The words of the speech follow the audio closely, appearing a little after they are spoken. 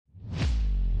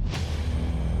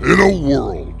In a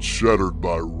world shattered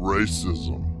by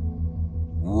racism,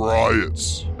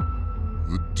 riots,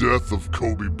 the death of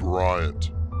Kobe Bryant,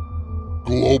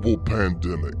 global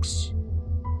pandemics,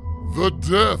 the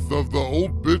death of the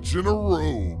old bitch in a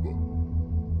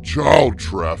robe, child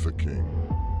trafficking,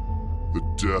 the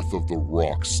death of the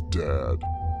Rock's dad,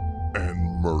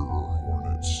 and murder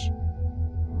hornets,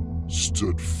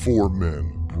 stood four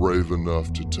men brave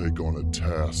enough to take on a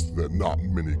task that not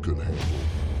many could handle.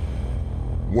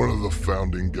 One of the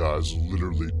founding guys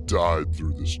literally died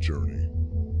through this journey.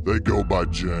 They go by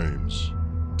James,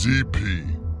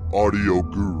 DP, Audio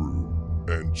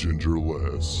Guru, and Ginger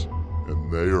Les,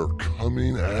 and they are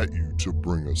coming at you to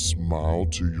bring a smile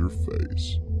to your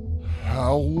face.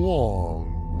 How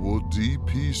long will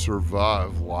DP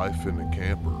survive life in a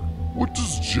camper? What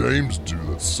does James do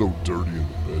that's so dirty in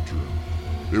the bedroom?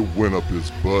 It went up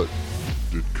his butt.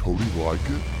 Did Cody like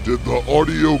it? Did the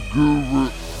Audio Guru...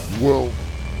 Well,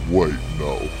 wait,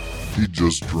 no. He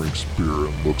just drinks beer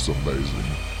and looks amazing.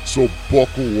 So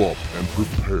buckle up and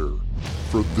prepare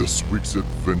for this week's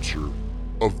adventure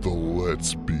of the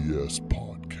Let's BS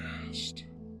podcast.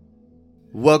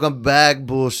 Welcome back,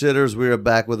 bullshitters. We are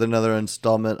back with another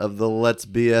installment of the Let's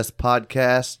BS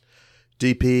podcast.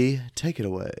 DP, take it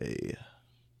away.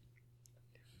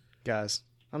 Guys,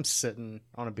 I'm sitting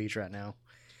on a beach right now.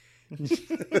 You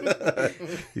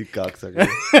cocksucker.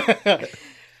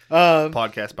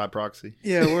 Podcast by proxy.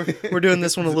 Yeah, we're doing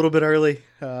this one a little bit early.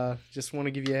 Just want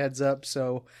to give you a heads up.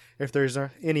 So if there's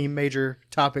any major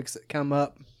topics that come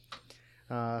up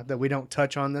that we don't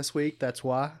touch on this week, that's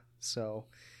why. So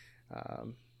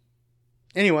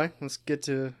anyway, let's get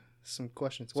to some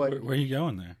questions. So where are you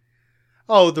going there?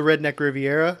 Oh, the Redneck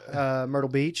Riviera, Myrtle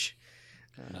Beach.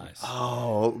 Nice.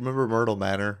 Oh, remember Myrtle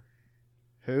Manor?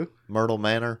 Who? Myrtle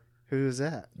Manor? Who's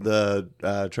that? The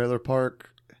trailer park.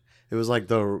 It was like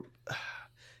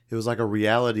a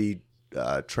reality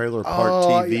trailer park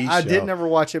TV show. I did never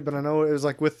watch it, but I know it was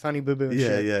like with Honey Boo Boo and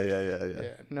shit.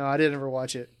 Yeah. No, I didn't ever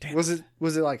watch it. Was it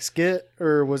like skit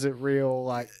or was it real?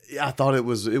 Like, Yeah, I thought it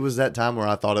was that time where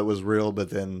I thought it was real, but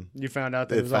then you found out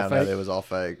that it was all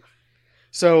fake.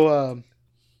 So,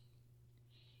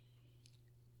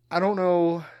 I don't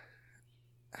know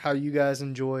how you guys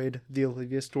enjoyed the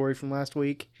Olivia story from last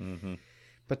week,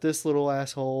 but this little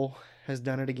asshole has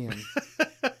done it again.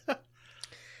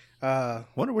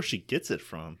 Wonder where she gets it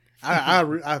from.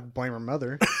 I blame her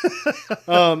mother.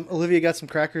 Olivia got some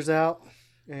crackers out,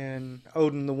 and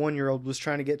Odin, the 1-year-old, was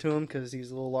trying to get to him because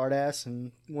he's a little lard ass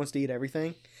and wants to eat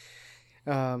everything.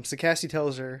 So Cassie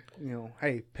tells her,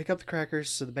 hey, pick up the crackers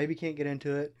so the baby can't get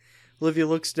into it. Olivia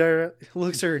looks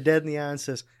at her dead in the eye and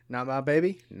says, "Not my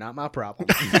baby, not my problem."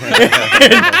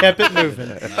 And kept it moving.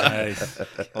 Nice.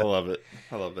 I love it.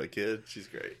 I love that kid. She's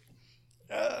great.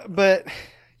 But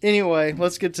anyway,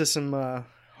 let's get to some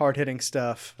hard-hitting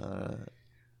stuff.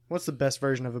 What's the best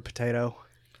version of a potato?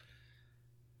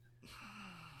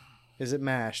 Is it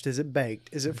mashed? Is it baked?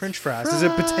 Is it French fries? Is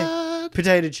it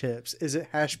potato chips? Is it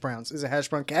hash browns? Is it hash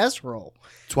brown casserole?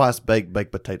 Twice baked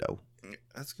potato.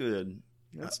 That's good.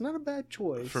 That's not a bad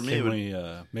choice. For me, Can we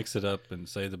mix it up and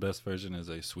say the best version is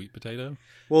a sweet potato?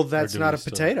 Well, that's do not we a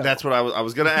still- potato. that's what I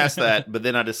was going to ask that, but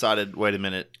then I decided, wait a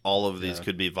minute, all of these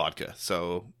could be vodka.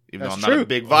 So even That's though I'm not true. a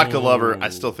big vodka Oh. lover, I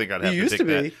still think I'd have You to used pick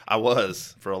to that. be. I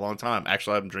was for a long time.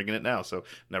 Actually, I'm drinking it now, so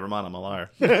never mind. I'm a liar.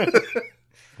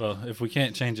 Well, if we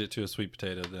can't change it to a sweet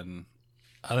potato, then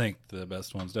I think the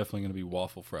best one's definitely going to be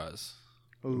waffle fries.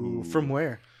 Ooh, from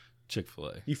where?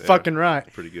 Chick-fil-A. You fucking right.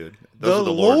 Pretty good. The are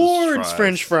Lord's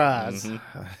French fries.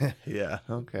 Mhm. Yeah.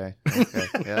 Okay.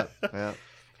 Yeah.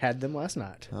 Had them last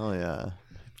night. Oh yeah.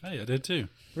 Hey, I did too.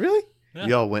 Really? Yeah.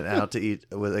 Y'all went out to eat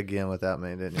without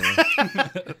me, didn't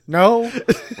you? No.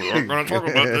 We're going to talk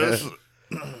about this.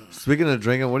 Speaking of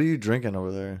drinking, what are you drinking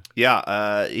over there?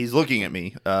 Yeah, he's looking at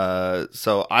me.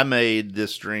 So I made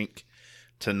this drink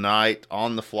tonight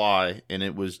on the fly, and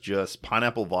it was just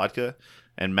pineapple vodka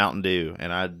and Mountain Dew,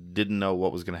 and I didn't know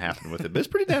what was going to happen with it, but it's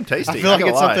pretty damn tasty. I feel like Not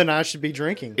it's gonna lie. something I should be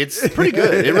drinking. It's pretty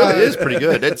good. It really is pretty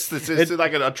good. It's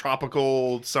like a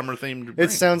tropical summer themed drink.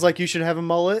 It sounds like you should have a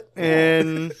mullet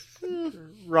and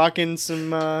rocking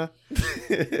some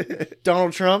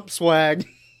Donald Trump swag.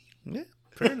 Yeah,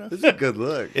 fair enough. It's a good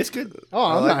look. It's good. Oh,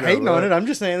 I'm like not that hating on look. it. I'm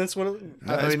just saying that's what it,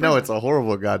 I mean, no, it's a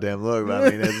horrible goddamn look. But I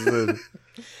mean,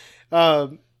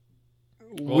 it's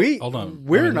hold on.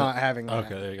 We're I mean, not having that.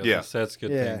 Okay, there you go. Yeah. That's a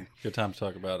good Yeah. thing. Good time to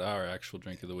talk about our actual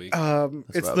drink of the week. It's what I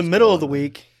the was middle of the calling it.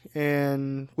 week,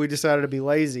 and we decided to be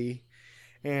lazy.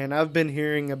 And I've been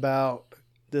hearing about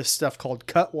this stuff called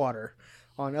Cutwater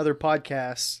on other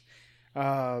podcasts.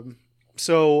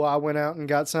 So I went out and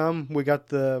got some. We got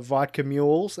the vodka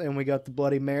mules and we got the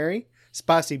Bloody Mary,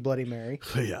 spicy Bloody Mary.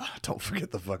 Yeah, don't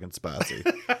forget the fucking spicy.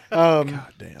 Um,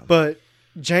 God damn. but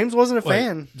James wasn't a Wait,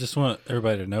 fan. just want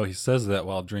everybody to know he says that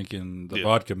while drinking the Yeah.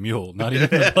 vodka mule, not even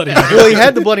the Bloody Mary. Well, he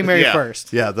had the Bloody Mary Yeah.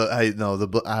 first. Yeah,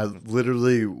 I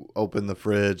literally opened the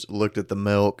fridge, looked at the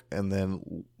milk, and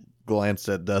then glanced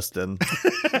at Dustin,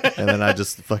 and then I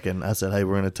said, "Hey,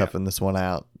 we're gonna toughen this one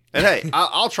out." And hey,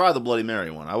 I'll try the Bloody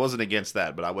Mary one. I wasn't against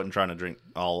that, but I wasn't trying to drink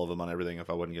all of them on everything if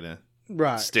I wasn't going to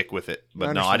Right. stick with it. I But no, I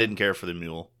understand. didn't care for the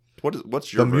mule.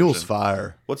 What's your The mule's version?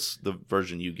 fire. What's the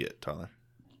version you get, Tyler?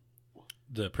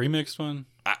 The premixed one?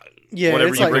 Yeah, Whatever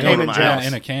it's you like bring Cayman over my Jack. house.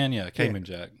 In a can, yeah, Cayman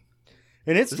Jack.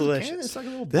 And it's Is it a can? delicious. It's like a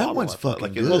little That bottle, one's I thought,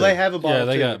 fucking it- good. Well, they have a bottle Yeah,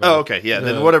 they too. got. Oh, okay, yeah.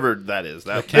 Then The- whatever that is,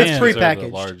 The that cans It's are the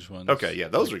prepackaged. large ones. okay, yeah,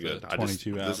 those Like are good. the I just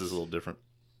 22 this ounce. is a little different.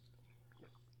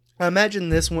 I imagine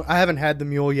this one. I haven't had the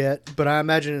mule yet, but I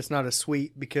imagine it's not as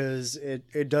sweet because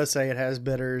it does say it has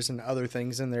bitters and other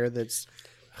things in there. That's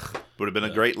Would have been a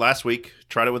great last week.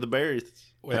 Tried it with the berries.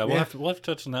 Well, yeah, Yeah. we'll have to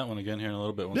touch on that one again here in a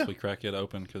little bit once we crack it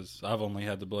open because I've only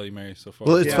had the Bloody Mary so far.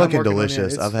 Well, it's Yeah, I'm fucking working on it.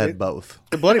 delicious. It's- I've had it- both.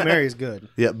 the Bloody Mary is good.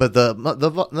 Yeah, but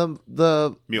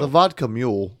the Mule. vodka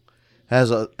mule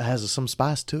has some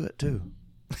spice to it too.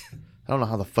 I don't know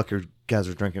how the fuck you guys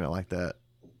are drinking it like that.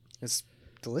 It's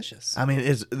delicious. I mean,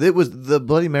 it was the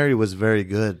Bloody Mary was very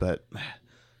good, but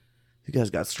you guys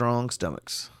got strong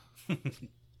stomachs.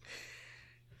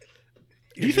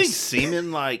 Do you think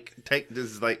semen take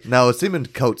this No, semen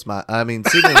coats my. I mean,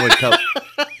 semen would coat.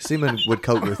 Semen would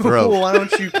coat your Well, throat. why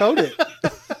don't you coat it?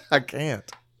 I can't.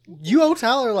 You owe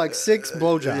Tyler like 6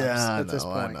 blowjobs Yeah, at this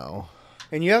point, I know.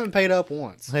 and you haven't paid up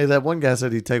once. Hey, that one guy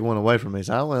said he'd take one away from me,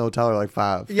 so I only owe Tyler like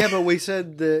 5. Yeah, but we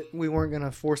said that we weren't going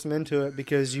to force him into it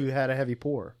because you had a heavy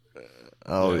pour.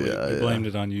 Oh we yeah, blamed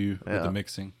it on you with Yeah. the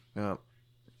mixing. yeah.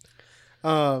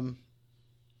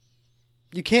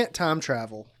 You can't time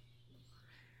travel,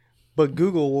 but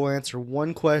Google will answer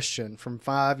one question from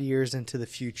 5 years into the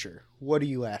future. What do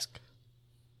you ask?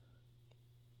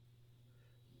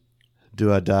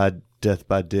 Do I die death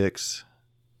by dicks?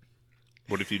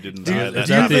 What if you didn't Do you- die Is that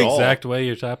do you that the night at all? exact way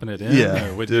you're typing it in? Yeah,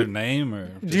 Or with dude. your name? Or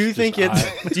Do you think just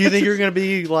it's? Do you think you're going to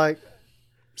be like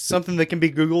something that can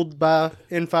be Googled by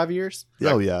in 5 years?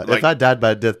 Oh yeah. like- if I died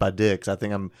by death by dicks, I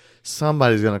think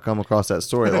somebody's gonna come across that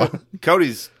storyline.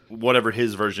 Cody's whatever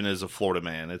his version is of Florida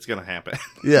Man. It's gonna happen.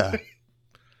 Yeah.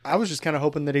 I was just kind of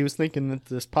hoping that he was thinking that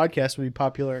this podcast would be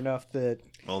popular enough that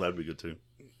Well, that'd be good too.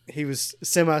 he was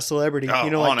semi-celebrity. Oh,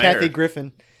 you know, like on Kathy air.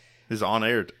 Griffin His on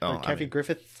air. Oh, or Kathy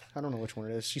Griffith. I don't know which one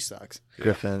it is. She sucks.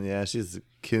 Griffin. Yeah, she's a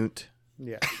coot.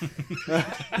 Yeah.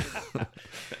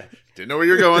 didn't know where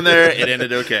you're going there. It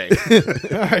ended okay.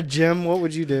 All right, Jim. What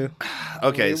would you do?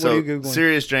 Okay, What are so you Googling?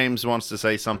 Serious James wants to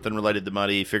say something related to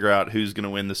money, figure out who's going to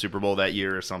win the Super Bowl that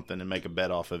year or something, and make a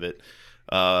bet off of it.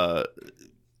 But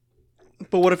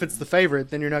what if it's the favorite?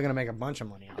 Then you're not going to make a bunch of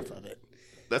money off of it.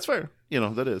 That's fair.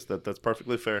 That's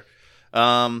perfectly fair.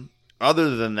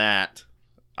 Other than that,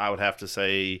 I would have to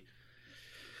say,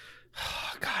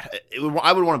 God,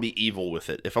 I would want to be evil with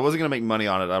it. If I wasn't going to make money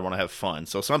on it, I'd want to have fun.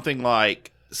 So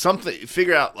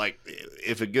figure out like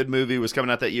if a good movie was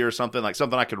coming out that year or something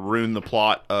I could ruin the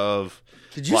plot of.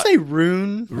 Did you What? say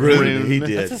ruin? Ruin. He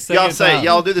did. That's the Y'all second say time.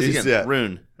 y'all do this He again. said-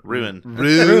 Ruin.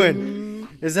 Ruin.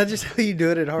 Is that just how you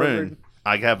do it at Harvard? Ruin.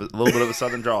 I have a little bit of a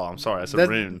southern drawl. I'm sorry. I said That-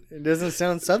 ruin. It doesn't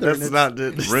sound southern. That's not.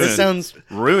 It Ruin. It sounds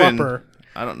Ruin. proper.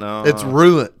 I don't know. It's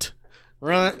ruined.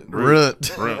 Ruin.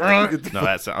 Ruined. Ruin. No,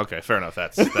 that's okay. Fair enough.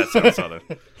 That sounds southern.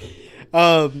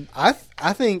 I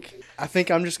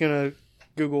think I'm just gonna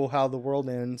Google how the world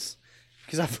ends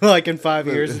because I feel like in 5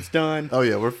 years it's done. Oh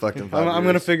yeah, we're fucking. I'm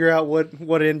gonna figure out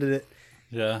what ended it.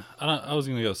 Yeah, I was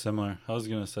gonna go similar. I was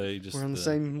gonna say just We're on the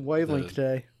same wavelength the-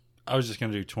 today. I was just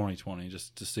gonna do 2020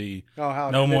 just to see Oh, how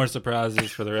no more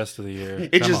surprises for the rest of the year.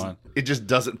 It Come just on. it just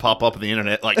doesn't pop up on the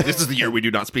internet. Like this is the year we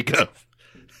do not speak of.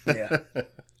 Yeah.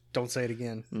 Don't say it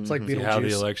again. It's like See how the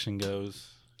Beetlejuice. election goes.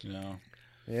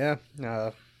 Yeah.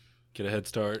 Get a head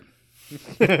start.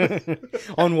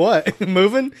 On what?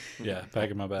 Moving? Yeah,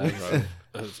 packing my bag.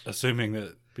 Assuming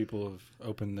that people have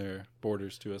opened their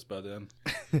borders to us by then.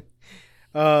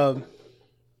 All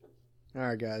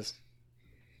right, guys.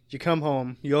 You come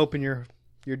home, you open your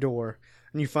door,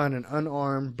 and you find an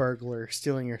unarmed burglar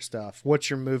stealing your stuff. What's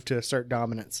your move to assert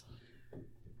dominance?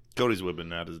 Cody's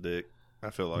whipping out his dick. I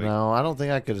feel like No, I don't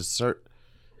think I could assert.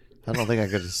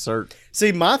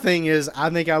 See, my thing is, I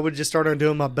think I would just start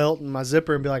undoing my belt and my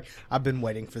zipper and be like, "I've been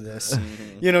waiting for this."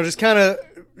 Just kind of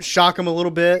shock him a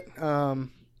little bit.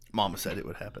 Mama said it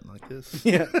would happen like this.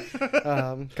 Yeah,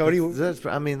 Cody. That's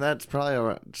probably all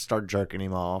right. Start jerking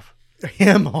him off.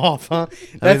 him off, huh?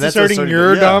 That's, that's asserting asserting-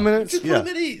 your yeah. dominance. Just Yeah. put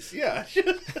him at ease. Yeah.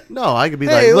 No, I could be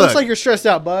Hey, like, it look, looks like you're stressed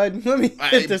out, bud. Let me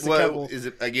hit this a Well, couple. is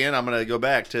it again? I'm gonna go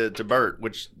back to Bert.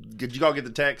 Which did you all get the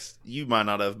text? You might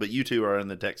not have, but you two are in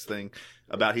the text thing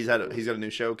about he's got a new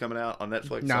show coming out on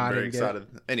Netflix. Nah, I I'm very didn't get it.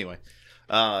 excited. Anyway,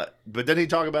 but didn't he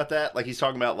talk about that? Like he's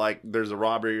talking about like there's a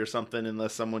robbery or something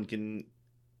unless someone can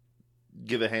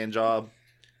give a hand job.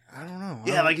 I don't know.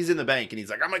 Yeah, like he's in the bank and he's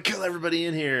like, I'm gonna kill everybody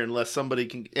in here unless somebody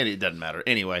can. And it doesn't matter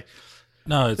anyway.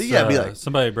 No, it's Yeah, be like-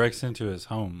 somebody breaks into his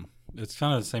home. It's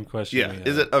kind of the same question. Yeah, we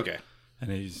is had. it okay?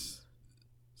 And he's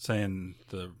saying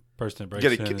the person that breaks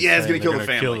Gonna, in. is yeah, it's saying gonna kill they're the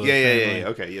gonna family. Yeah. family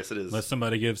Okay, yes, it is. Unless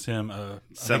somebody gives him a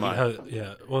Semi.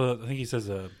 Yeah. Well, I think he says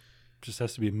just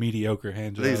has to be a mediocre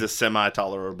hand I job. think it's a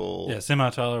semi-tolerable. Yeah,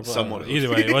 semi-tolerable. Somewhat. Either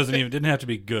way, it wasn't even didn't have to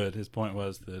be good. His point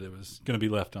was that it was going to be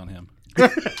left on him.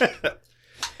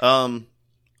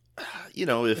 You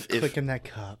know, if clicking that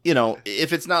cup. you know,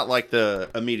 if it's not like the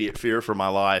immediate fear for my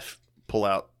life, pull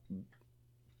out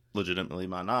legitimately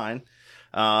my 9,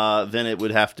 then it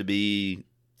would have to be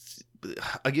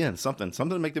again something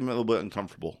to make them a little bit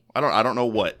uncomfortable. I don't know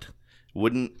what.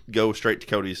 Wouldn't go straight to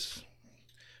Cody's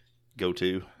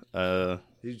go-to.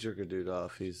 you jerk a dude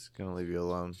off, he's gonna leave you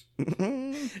alone.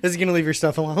 Is he going to leave your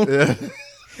stuff alone? Yeah.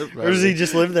 Or does he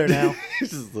just live there now? He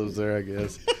just lives there, I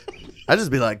guess. I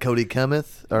just be like, Cody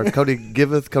cometh, or Cody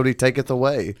giveth, Cody taketh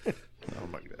away. Oh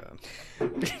my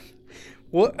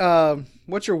god.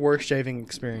 What's your worst shaving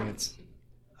experience?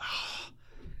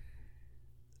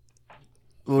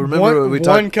 Well, remember we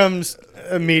talked. One comes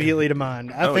immediately to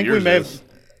mind. I think we yours may is. have.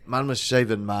 Mine was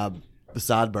shaving my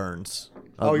sideburns.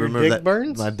 Oh, your Remember dick that-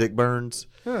 burns? My dick burns,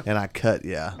 Huh. and I cut.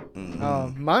 Yeah,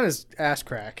 Mine is ass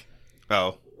crack.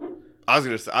 Oh. I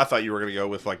thought you were gonna go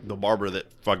with like the barber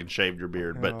that fucking shaved your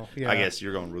beard, but Oh, yeah. I guess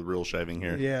you're going with real shaving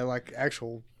here. Yeah, like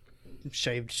actual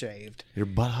shaved. your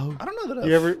butthole. I don't know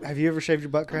that Have you ever shaved your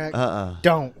butt crack? Uh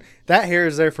Don't. That hair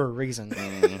is there for a reason.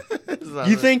 uh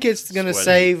You think it's gonna Sweaty.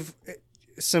 save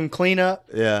some cleanup,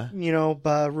 Yeah.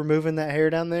 by removing that hair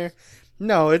down there?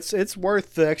 No, it's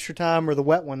worth the extra time or the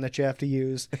wet one that you have to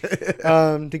use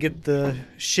to get the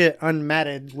shit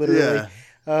unmatted. Literally,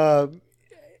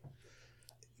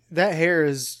 that hair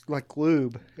is like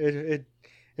lube. It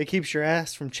keeps your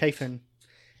ass from chafing.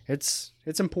 It's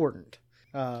important.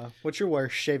 What's your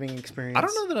worst shaving experience? I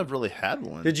don't know that I've really had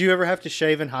one. Did you ever have to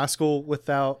shave in high school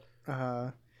without?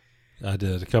 I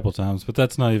did a couple times, but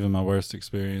that's not even my worst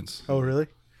experience. Oh, really?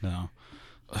 No,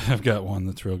 I've got one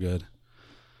that's real good.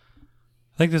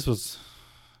 I think it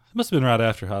must have been right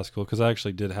after high school because I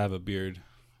actually did have a beard.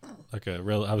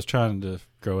 I was trying to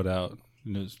grow it out,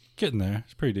 and it was getting there.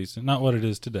 It's pretty decent. Not what it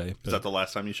is today, Is but that the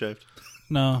last time you shaved?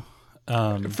 no.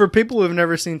 For people who have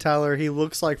never seen Tyler, he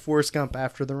looks like Forrest Gump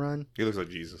after the run. He looks like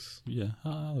Jesus. Yeah,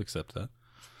 I'll accept that.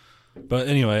 But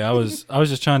anyway, I was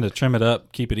just trying to trim it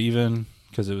up, keep it even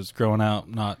because it was growing out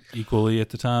not equally at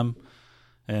the time,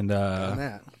 and On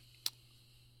that.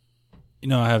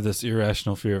 I have this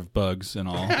irrational fear of bugs and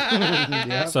all.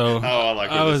 Yeah. So Oh, I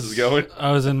like where this is going.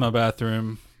 I was in my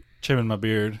bathroom trimming my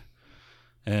beard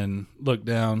and looked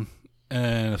down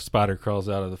and a spider crawls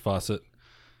out of the faucet.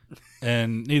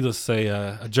 And needless to say,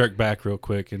 I jerked back real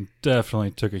quick and definitely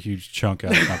took a huge chunk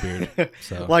out of my beard.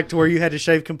 So, Like to where you had to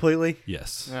shave completely?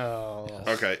 yes. Oh.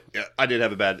 Okay, yeah, I did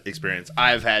have a bad experience.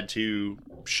 I've had to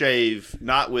shave,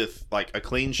 not with like a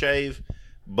clean shave,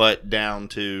 but down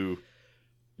to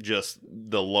just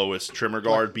the lowest trimmer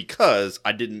guard because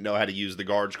I didn't know how to use the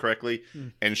guards correctly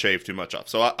and shave too much off.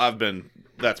 So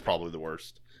that's probably the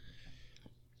worst.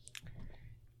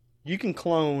 You can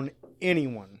clone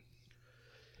anyone.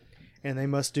 And they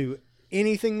must do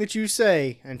anything that you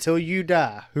say until you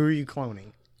die. Who are you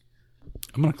cloning?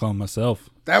 I'm going to clone myself.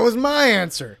 That was my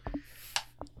answer.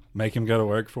 Make him go to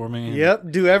work for me.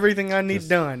 Yep, do everything I need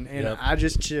done, and yep. I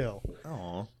just chill.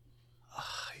 Oh,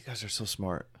 You guys are so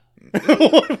smart.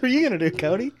 What were you gonna do,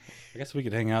 Cody? I guess we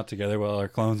could hang out together while our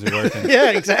clones are working.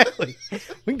 Yeah, exactly. We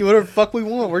can do whatever the fuck we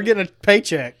want. We're getting a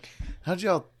paycheck. How'd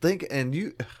y'all think? And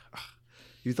you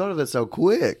thought of it so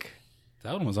quick.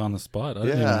 That one was on the spot. I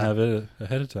didn't even Yeah. have it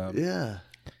ahead of time. Yeah.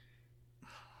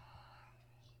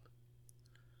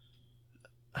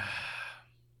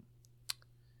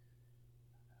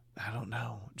 I don't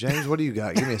know. James, what do you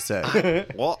got? Give me a sec.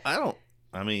 well, I don't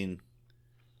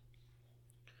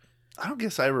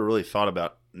guess I ever really thought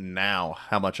about now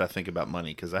how much I think about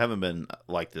money because I haven't been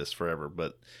like this forever.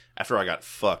 But after I got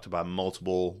fucked by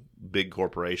multiple big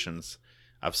corporations,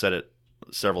 I've said it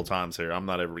several times here. I'm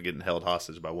not ever getting held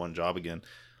hostage by one job again.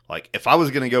 Like, if I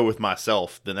was going to go with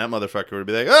myself, then that motherfucker would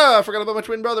be like, oh, I forgot about my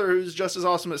twin brother who's just as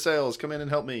awesome at sales. Come in and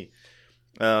help me.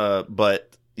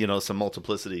 But some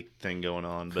multiplicity thing going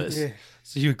on. But Yeah.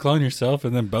 So you would clone yourself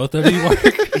and then both of you work?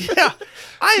 yeah,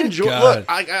 I enjoy. God. Look,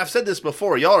 I've said this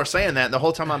before. Y'all are saying that, and the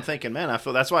whole time I'm thinking, man, I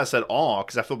feel that's why I said awe,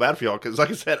 because I feel bad for y'all. Because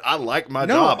like I said, I like my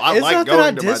job. I it's like not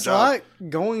going that to I my job. dislike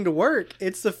going to work.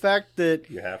 It's the fact that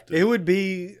You have to. it would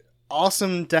be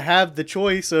awesome to have the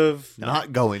choice of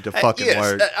Not going to fucking Yes,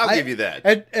 work. I'll give you that.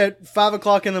 at 5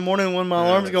 o'clock in the morning when my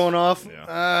alarm's that's- going off.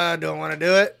 yeah. I don't want to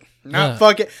do it. Not Yeah.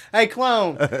 fuck it. Hey,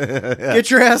 clone, get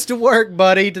your ass to work,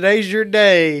 buddy. Today's your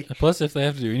day. Plus, if they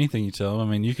have to do anything you tell them,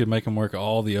 I mean, you could make them work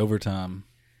all the overtime.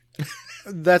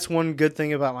 That's one good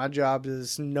thing about my job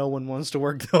is no one wants to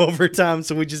work the overtime,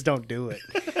 so we just don't do it.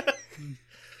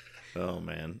 Oh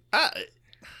man, I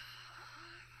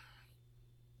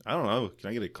don't know. Can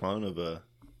I get a clone of a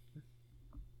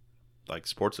like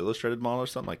Sports Illustrated model or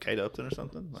something, like Kate Upton or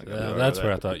something? Like, I'd be all right That's with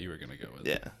where I that. thought you were going to go with.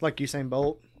 Yeah, Like Usain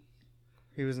Bolt.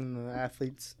 He was in the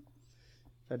athletes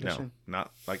no, edition.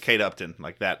 not like Kate Upton,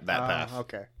 like that path.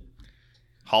 Okay.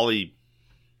 Holly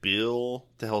Bill,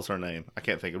 the hell's her name? I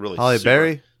can't think of really. Holly super-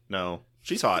 Berry? No,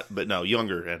 she's hot, but no,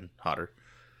 younger and hotter.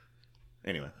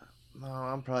 Anyway, No,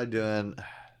 I'm probably doing.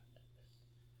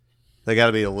 They got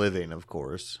to be a living, of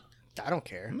course. I don't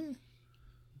care. I mean,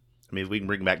 if we can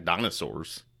bring back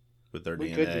dinosaurs with their We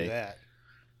DNA. could do that.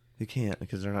 You can't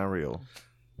because they're not real.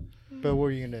 But what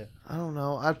are you going to do? I don't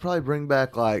know. I'd probably bring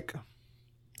back like.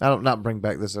 Not bring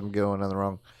back this. I'm going on the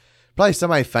wrong. Probably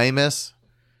somebody famous,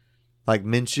 like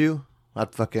Minshew.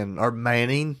 I'd fucking or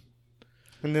Manning.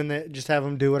 And then just have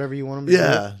them do whatever you want them to do.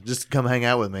 Yeah, just come hang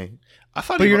out with me. I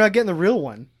thought, But he you're wa- not getting the real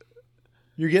one.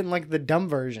 You're getting like the dumb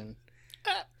version.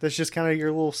 That's just kind of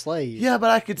your little slave. Yeah, but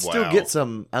I could still Wow. get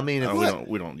some. I mean, if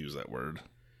we don't use that word.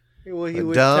 Well, he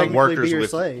would Dumb technically Workers be your with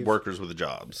slave. workers with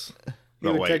jobs. He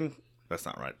No, would wait, techn- that's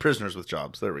not right. Prisoners with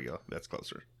jobs. There we go. That's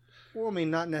closer. well, I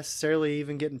mean, not necessarily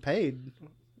even getting paid.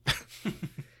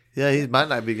 yeah, he might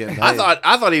not be getting paid.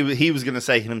 I thought he was going to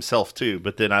say himself too,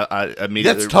 but then I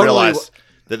immediately That's totally realized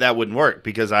that wouldn't work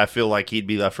because I feel like he'd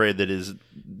be afraid that his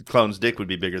clone's dick would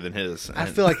be bigger than his. I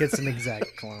feel like it's an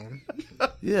exact clone.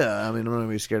 Yeah, I mean, I'm gonna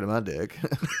be scared of my dick.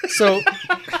 So,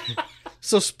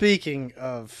 so speaking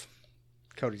of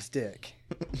Cody's dick,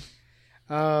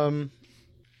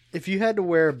 if you had to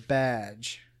wear a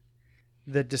badge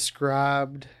that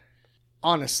described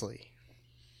honestly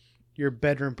your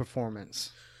bedroom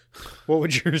performance, what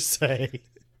would yours say?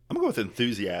 I'm going with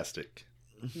enthusiastic.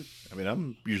 I mean,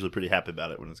 I'm usually pretty happy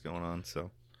about it when it's going on. So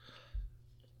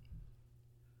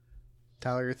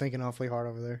Tyler, you're thinking awfully hard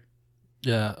over there.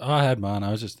 Yeah, I had mine.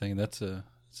 I was just thinking that's a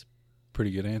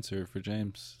pretty good answer for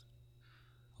James.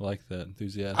 I like that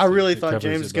enthusiastic. I really It thought covers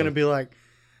James it was going to both. be like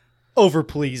over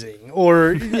pleasing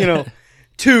or,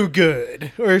 too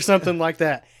good or something like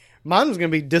that. Mine was going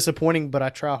to be disappointing, but I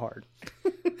try hard.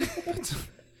 It's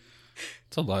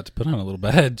a lot to put on a little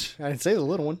badge. I didn't say the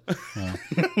little one. I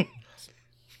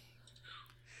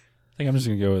think I'm just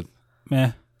gonna go with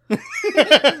meh.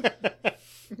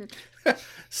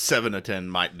 7 of 10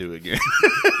 might do again.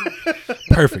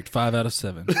 Perfect. 5 out of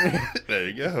 7. There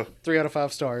you go, 3 out of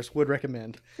 5 stars. Would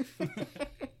recommend.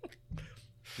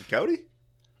 Cody.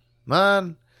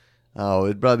 Mine,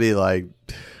 it'd probably be like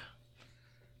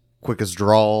quickest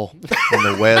draw in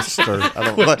the West, or I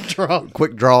don't know. Draw.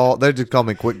 Quick draw. They just call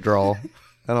me quick draw.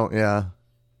 I don't. Yeah,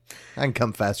 I can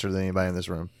come faster than anybody in this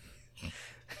room.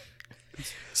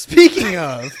 Speaking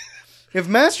of, if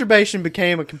masturbation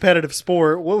became a competitive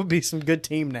sport, what would be some good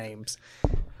team names?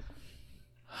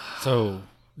 So,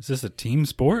 is this a team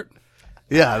sport?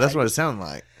 Yeah, that's what it sounded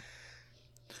like.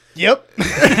 Yep.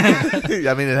 I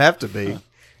mean, it'd have to be.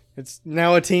 It's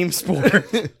now a team sport.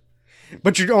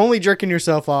 But you're only jerking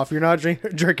yourself off. You're not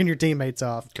jerking your teammates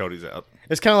off. Cody's out.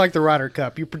 It's kind of like the Ryder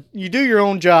Cup. You do your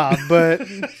own job, but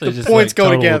So the just points like go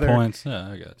total together. Points. Yeah,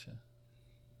 I got you.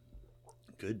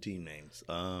 Good team names.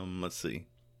 Let's see.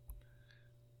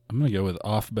 I'm gonna go with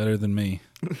off better than me.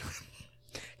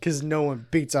 Because no one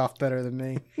beats off better than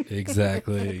me.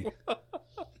 Exactly.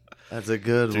 That's a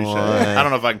good Touche. one. I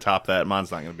don't know if I can top that.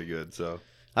 Mine's not going to be good. So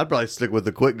I'd probably stick with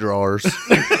the quick drawers.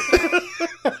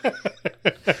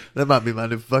 That might be my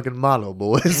new fucking motto,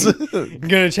 boys.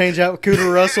 Gonna change out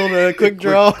Cooter Russell to quick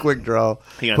draw. Quick draw.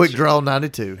 He got Quick you. draw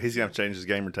 92. he's going to have to change his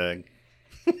gamer tag.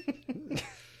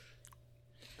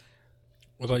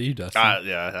 What about you, Dustin?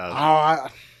 Yeah.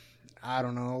 I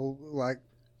don't know, like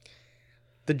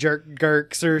the Jerk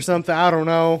Gurks or something. I don't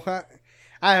know.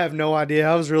 I have no idea.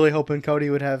 I was really hoping Cody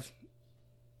would have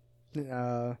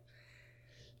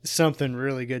something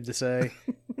really good to say.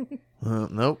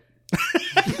 Nope.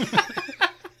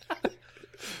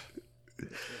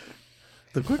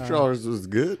 The quick drawers was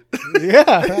good.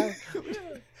 Yeah.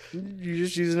 You're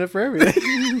just using it for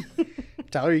everything.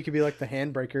 Tyler, you could be like the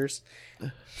handbreakers.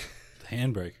 The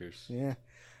handbreakers.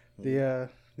 Yeah.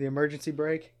 The emergency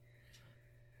brake.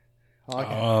 I like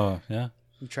it. Oh, yeah.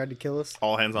 You tried to kill us.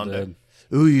 All hands on deck. Dead.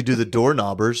 Ooh, you do the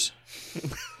doorknobbers.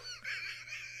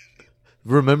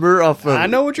 Remember off of, I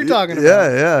know what you're talking about.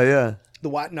 Yeah. The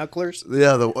white knucklers.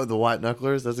 Yeah, the white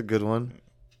knucklers. That's a good one.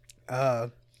 All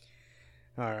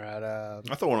right.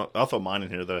 I'll throw mine in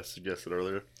here that I suggested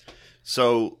earlier.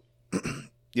 So,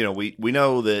 we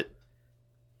know that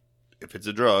if it's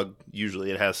a drug,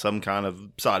 usually it has some kind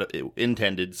of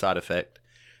intended side effect.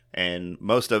 And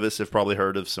most of us have probably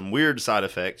heard of some weird side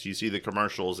effects. You see the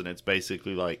commercials, and it's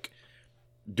basically like,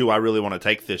 do I really want to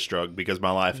take this drug because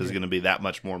my life is going to be that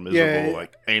much more miserable,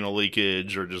 like anal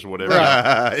leakage or just whatever.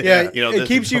 Right. Yeah, it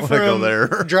keeps you I wanna go from there.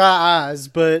 dry eyes,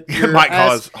 but It might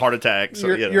cause heart attacks. So,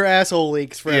 your asshole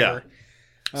leaks forever.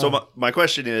 So my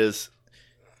question is,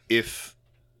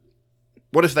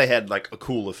 what if they had like a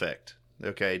cool effect?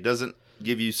 Okay, it doesn't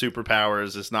give you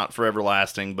superpowers. It's not forever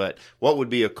lasting, but what would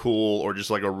be a cool or just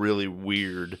like a really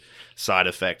weird side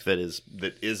effect that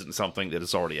isn't something that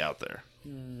is already out there?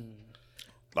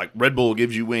 Like Red Bull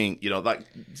gives you wing, like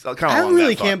kind of. I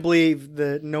really can't believe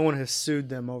that no one has sued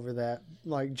them over that.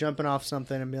 Like jumping off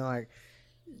something and being like,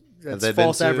 "That's they been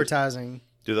false sued? advertising."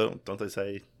 Don't they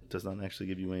say it does not actually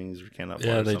give you wings or cannot? Yeah,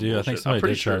 fly or they some do. I think bullshit? I'm somebody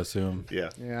pretty did try to sue him. Yeah,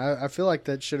 Yeah, I feel like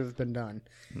that should have been done.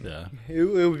 Yeah. It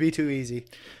would be too easy.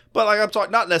 but like I'm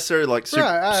talking, not necessarily like Right,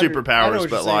 I know superpowers, what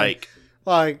but you're like.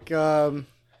 Like,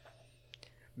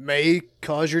 may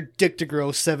cause your dick to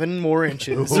grow 7 more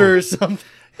inches or something.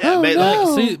 Yeah,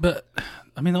 See, but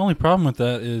I mean, the only problem with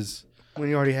that is When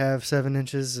you already have 7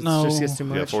 inches, it No. just gets too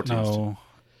much. Yeah, 14 is no,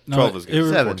 12 is good. it-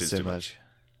 7's 14's too too much.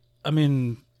 I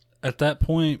mean, at that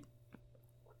point,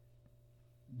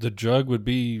 the drug would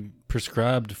be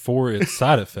prescribed for its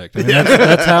side effect. I mean,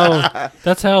 that's how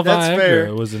That's Viagra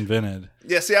fair. was invented.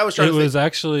 Yeah, see, I was trying It to was think.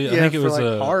 actually, I Yeah, think it for, was like,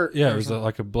 a heart yeah, or it was something.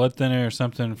 like a blood thinner or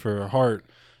something for heart,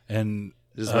 and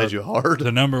Just made you hard.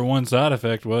 the number one side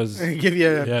effect was Give you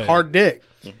a Yeah. hard dick.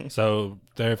 so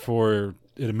therefore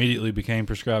it immediately became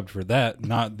prescribed for that,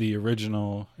 not the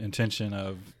original intention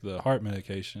of the heart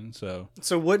medication. So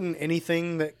So wouldn't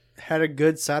anything that had a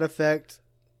good side effect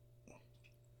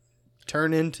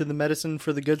turn into the medicine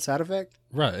for the good side effect?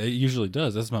 right, it usually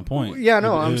does. That's my point. Yeah,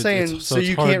 no, I'm it's- saying it's- so it's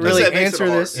you hard can't to- really That makes it answer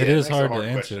hard. this. It Yeah, is makes it a hard to hard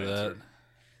answer question to that. answer.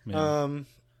 Yeah.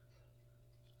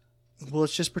 Well,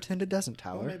 let's just pretend it doesn't,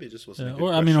 Well, Tyler. maybe it just wasn't. Yeah, a good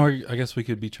or I mean, question. or I guess we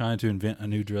could be trying to invent a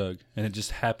new drug, and it just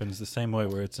happens the same way,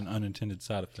 where it's an unintended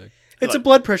side effect. It's a Like-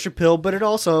 blood pressure pill, but it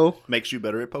also makes you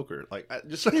better at poker. Like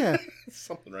just Yeah.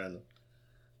 something random.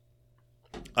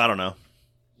 I don't know.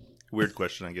 Weird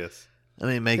question, I guess. I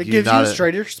mean, make it you gives you not a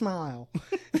straighter smile.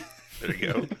 There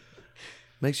you go.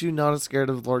 makes you not as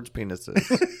scared of large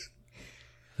penises.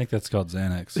 I think that's called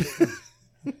Xanax.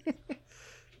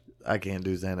 I can't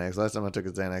do Xanax. Last time I took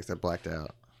a Xanax, I blacked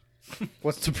out.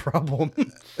 What's the problem?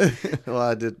 Well,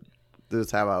 I did. This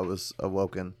is how I was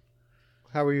awoken.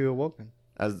 How were you awoken?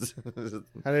 I was,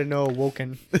 I didn't know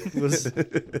awoken was.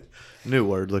 new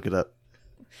word. Look it up.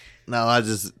 No,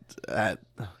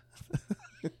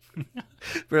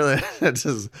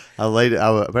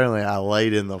 apparently I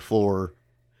laid in the floor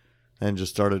and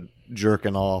just started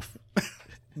jerking off.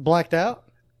 Blacked out?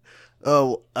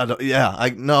 Oh, I don't. Yeah, I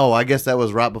guess that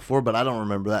was right before, but I don't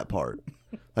remember that part.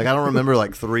 Like I don't remember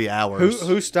like 3 hours.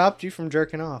 Who stopped you from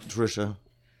jerking off? Trisha.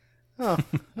 Oh,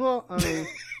 well, I mean,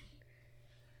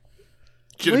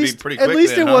 Should be pretty quick. at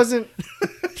least then, it huh? wasn't.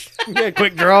 Yeah,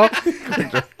 quick draw.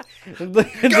 At Got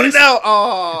it least, out.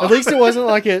 Oh. at least it wasn't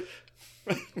like at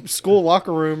school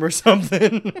locker room or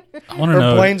something, I want to or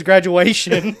know. Blaine's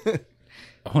graduation.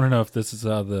 I want to know if this is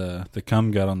how the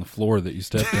cum got on the floor that you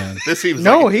stepped in. This seems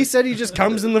No, like he said he just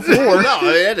comes in the floor. no.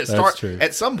 It had to start true.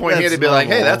 at some point. He had to That's be like,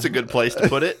 "Hey, normal. that's a good place to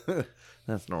put it."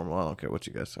 That's normal. I don't care what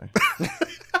you guys say.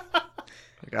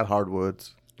 I got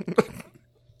hardwoods.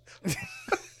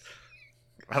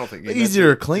 I don't think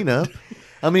Easier to clean up.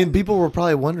 I mean, people were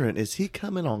probably wondering, is he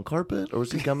coming on carpet or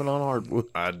is he coming on hardwood?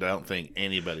 I don't think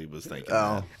anybody was thinking.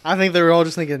 Oh, I think they were all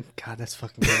just thinking, God, that's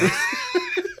fucking gross.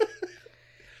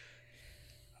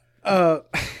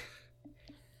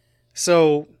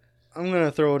 So I'm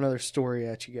gonna throw another story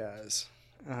at you guys.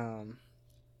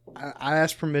 I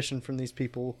asked permission from these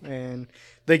people, and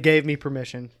they gave me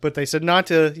permission, but they said not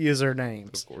to use their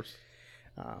names. Of course.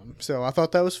 So I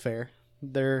thought that was fair.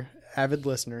 They're avid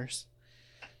listeners,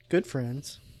 good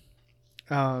friends,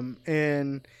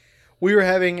 and we were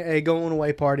having a going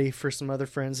away party for some other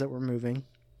friends that were moving,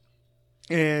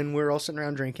 and we were all sitting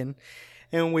around drinking,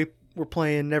 and we were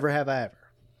playing Never Have I Ever.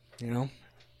 You know,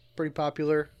 pretty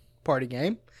popular party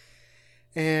game.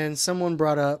 and someone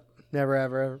brought up never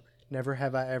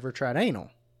have I ever tried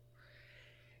anal.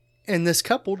 And this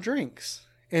couple drinks,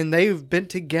 and they've been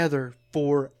together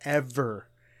forever.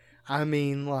 I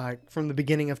mean, like from the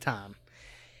beginning of time.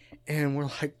 And we're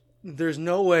like, there's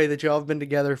no way that y'all have been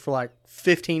together for like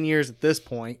 15 years at this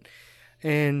point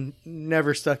and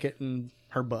never stuck it in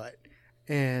her butt.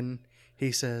 And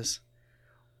he says,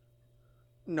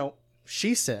 no,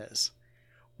 she says,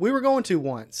 we were going to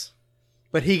once,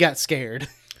 but he got scared.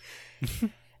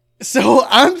 So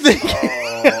I'm thinking,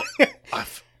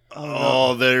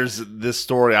 There's this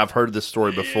story. I've heard this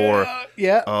story before.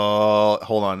 yeah, Oh,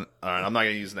 hold on. All right, I'm not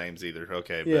gonna use names either.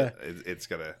 Okay, but Yeah. it's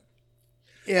gonna.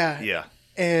 yeah, Yeah.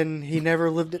 And he never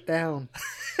lived it down.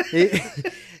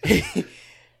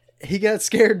 he got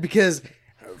scared because,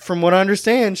 from what I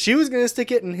understand, she was going to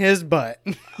stick it in his butt.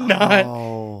 Not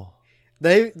Oh.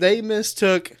 they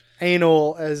mistook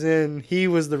anal as in he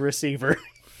was the receiver.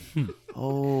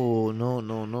 Oh, no.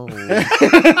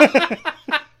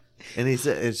 And he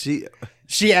said, and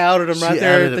She outed him right she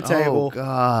there at added- the table Oh,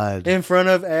 God. in front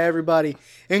of everybody,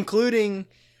 including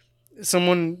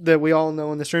someone that we all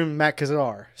know in this room, Matt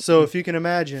Kazar. So if you can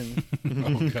imagine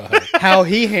Oh God. how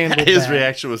he handled His that.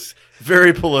 reaction was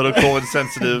very political and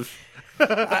sensitive.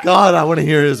 God, I want to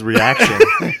hear his reaction.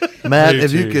 Matt,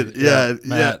 if you Dude, could, yeah.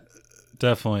 Matt,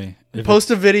 definitely. If Post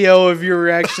a video of your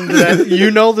reaction to that. You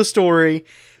know the story.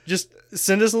 Just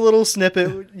send us a little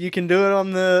snippet. You can do it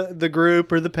on the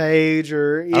group or the page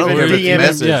or even don't care if it's DM it.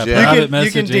 message, yeah, yeah. private You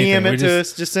message, can DM anything. it We to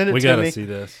us. Just send it We to gotta me. see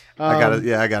this.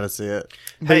 I gotta see it.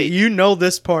 But Hey. you know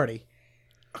this party.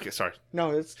 Okay, sorry.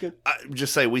 No, it's good. I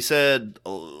just say we said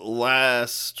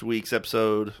last week's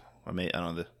episode. I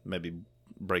don't know. Maybe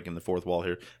breaking the fourth wall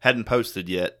here. Hadn't posted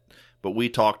yet, but we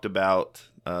talked about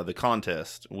the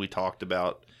contest. We talked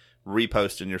about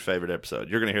reposting your favorite episode.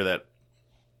 You're gonna hear that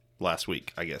last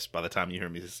week, I guess, by the time you hear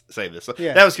me say this.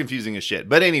 Yeah. That was confusing as shit.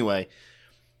 But anyway,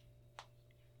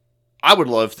 I would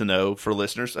love to know for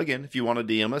listeners, again, if you want to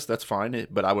DM us, that's fine.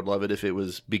 But I would love it if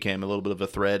it became a little bit of a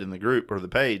thread in the group or the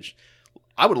page.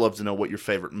 I would love to know what your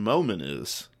favorite moment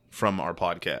is from our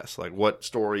podcast. Like what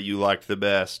story you liked the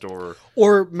best, or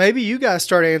Or maybe you guys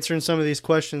start answering some of these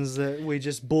questions that we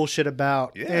just bullshit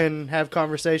about Yeah. and have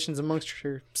conversations amongst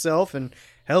yourself. And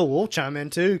hell, we'll chime in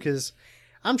too because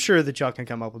I'm sure that y'all can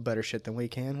come up with better shit than we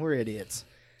can. We're idiots.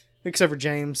 Except for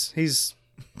James. He's,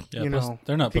 Yeah, you plus know,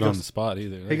 they're not he put on goes- the spot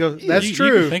either. he goes, You- that's you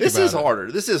true. can think this about is it.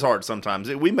 harder. This is hard sometimes.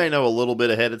 We may know a little bit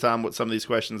ahead of time what some of these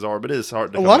questions are, but it is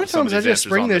hard to A come lot up of with some times I these just answers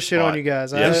spring on the this shit on spot. you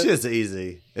guys. Yeah. It's just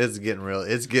easy. It's getting real.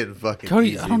 It's getting fucking Cody,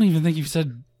 easy. I don't even think you've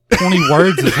said 20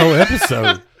 words this whole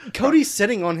episode. Cody's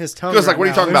sitting on his tongue. Goes like, right what are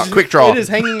you now. talking about? It's- Quick draw. It is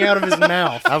hanging out of his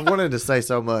mouth. I've wanted to say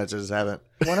so much. I just haven't.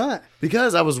 Why not?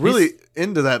 Because I was really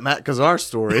into that Matt Kazar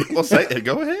story. Well,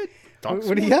 go ahead. Talk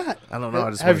What do you some got? I don't know. I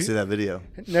just Have want to you- see that video.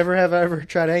 Never have I ever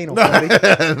tried anal, Cody.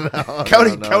 No,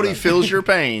 Cody, no, Cody no. feels your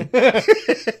pain.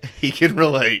 He can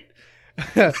relate.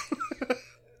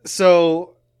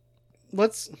 So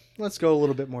let's go a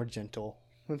little bit more gentle.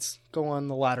 Let's go on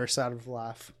the lighter side of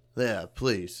life. Yeah,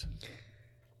 please.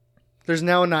 There's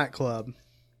now a nightclub.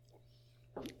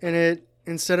 And it,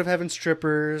 instead of having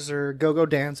strippers or go-go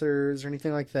dancers or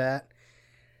anything like that,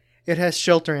 it has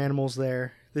shelter animals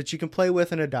there that you can play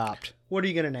with and adopt. What are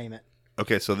you going to name it?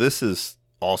 Okay, so this is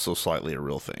also slightly a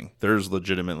real thing. There's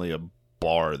legitimately a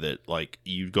bar that, like,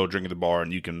 you go drink at the bar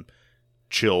and you can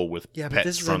chill with Yeah, but pets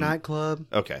this is from... a nightclub.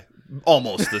 Okay,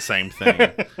 almost the same thing.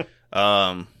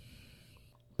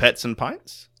 Pets and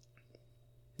pints?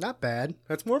 Not bad.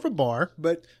 That's more of a bar,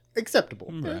 but acceptable.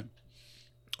 Right.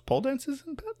 Pole dances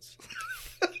and pets?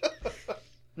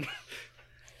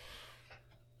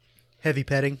 Heavy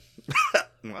petting.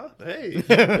 Well, hey,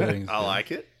 Petting's I good.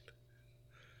 like it.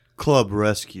 Club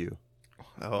Rescue.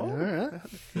 All Oh, right.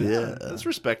 Yeah. that's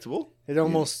respectable. It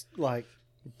almost like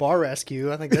bar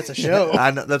rescue. I think that's a show.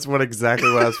 I know, that's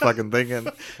exactly what I was fucking thinking.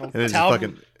 And it's just Talbot-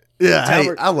 fucking. Yeah, hey,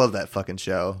 Talbot- I love that fucking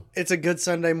show. It's a good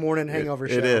Sunday morning hangover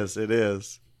show. It is. It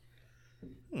is.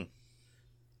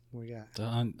 We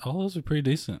got All those are pretty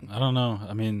decent. I don't know.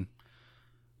 I mean,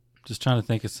 just trying to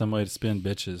think of some way to spin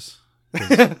bitches.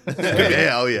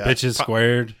 Yeah, oh yeah. Bitches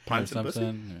squared or pints and pussy?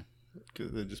 something.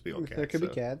 Could they just be all cats? there could be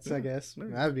so. cats, I guess.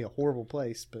 That would be a horrible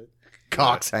place, but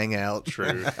Cocks hang out.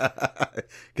 True.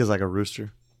 Because like a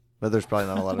rooster. But there's probably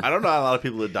not a lot of. I don't know a lot of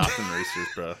people adopting roosters,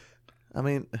 bro. I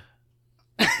mean,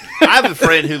 I have a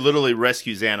friend who literally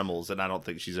rescues animals, and I don't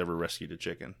think she's ever rescued a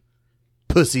chicken.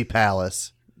 Pussy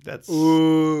Palace. That's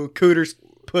ooh, Cooter's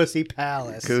Pussy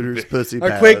Palace. Cooter's Pussy Or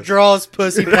Palace. Quick Draws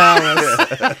Pussy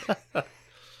Palace.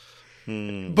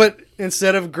 Hmm. But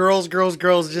instead of girls,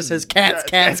 it just says cats.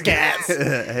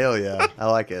 Hell yeah. I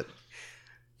like it.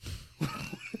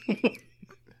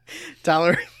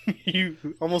 Tyler, you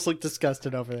almost look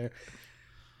disgusted over there.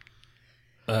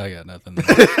 I got nothing.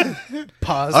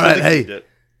 Pause. All right, for the- hey,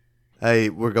 hey,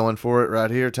 we're going for it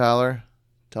right here, Tyler.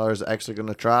 Tyler's actually going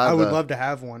to try. I would love to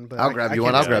have one, but I'll grab you I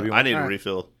one, can't I'll grab you one. I need a All right.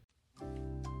 refill.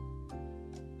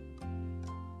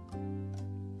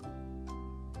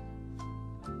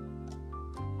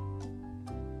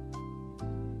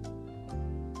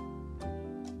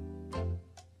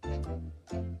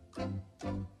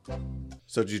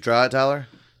 So did you try it, Tyler?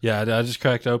 Yeah, I just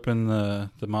cracked open the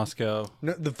Moscow.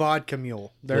 No, the vodka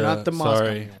mule. They're not the Moscow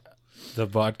sorry, mule. the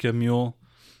vodka mule.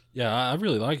 Yeah, I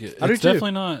really like it. I do It's too.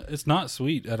 definitely not. It's not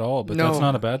sweet at all, but No, that's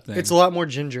not a bad thing. It's a lot more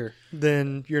ginger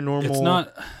than your normal. It's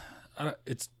not.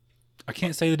 It's. I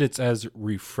can't say that it's as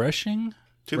refreshing.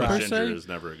 Too Right. much Per ginger se? is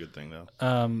never a good thing, though.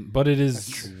 But it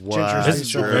is. Wow,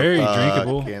 It's your very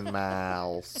drinkable. fucking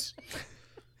mouse.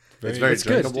 Very, It's very It's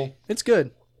good. drinkable. It's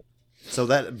good. So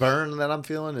that burn that I'm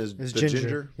feeling is It's the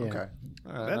ginger, yeah. Okay.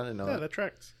 All right, I didn't know that. that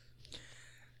tracks.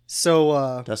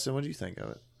 So Dustin, what do you think of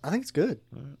it? I think it's good.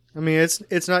 I mean,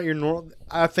 it's not your normal.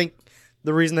 I think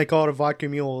the reason they call it a vodka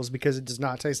mule is because it does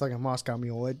not taste like a Moscow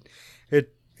mule.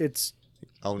 It's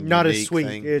Own not as unique sweet.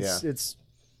 thing? It's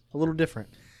a little different.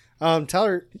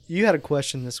 Tyler, you had a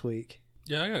question this week.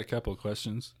 Yeah, I got a couple of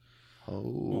questions. Oh.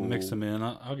 We'll mix them in.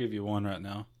 I'll give you one right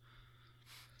now.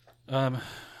 All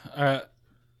right.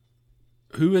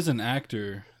 Who is an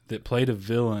actor that played a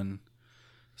villain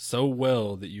so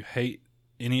well that you hate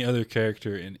any other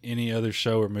character in any other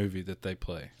show or movie that they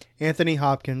play? Anthony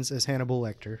Hopkins as Hannibal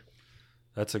Lecter.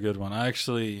 That's a good one. I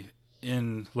actually,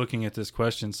 in looking at this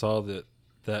question, saw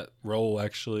that role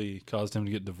actually caused him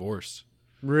to get divorced.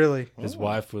 Really? His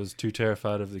wife was too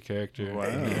terrified of the character. Wow.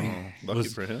 and Lucky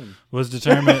Was- for him. Was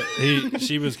determined.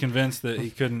 She was convinced that he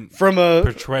couldn't From a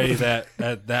portray that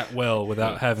well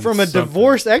without having from a something.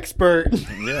 divorce expert.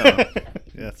 Yeah.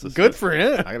 Yeah. It's Good for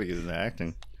him. I gotta get into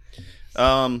acting.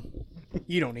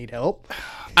 You don't need help.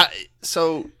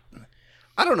 So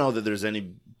I don't know that there's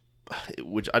any,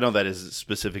 which I know that is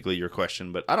specifically your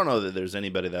question, but I don't know that there's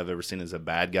anybody that I've ever seen as a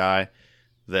bad guy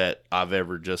that I've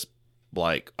ever just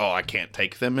like, oh, I can't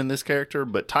take them in this character.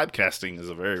 But typecasting is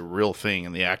a very real thing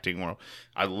in the acting world.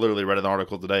 I literally read an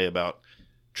article today about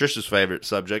Trisha's favorite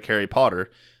subject, Harry Potter,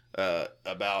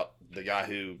 about the guy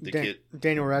who the kid.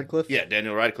 Daniel Radcliffe. Yeah,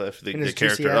 Daniel Radcliffe, And the his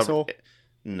juicy character. asshole?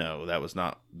 No, that was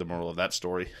not the moral of that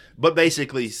story. But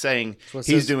basically saying what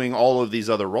it he's says. doing all of these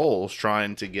other roles,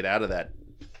 trying to get out of that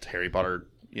Harry Potter,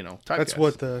 typecast. That's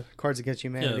what the Cards Against Yeah,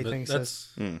 Humanity but thing says.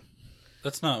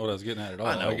 that's not what I was getting at all.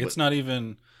 I know, like, it's but- not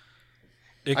even.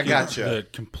 It I could- gotcha. The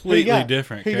completely got?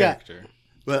 different Who you got? character.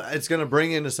 But it's going to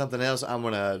bring into something else.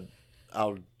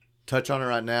 I'll touch on it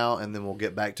right now, and then we'll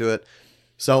get back to it.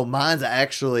 So mine's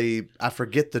actually, I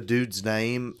forget the dude's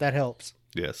name. That helps.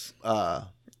 Yes.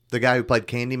 The guy who played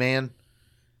Candyman.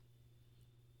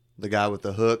 The guy with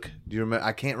the hook. Do you remember?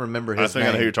 I can't remember I his think name.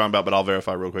 I know who you're talking about, but I'll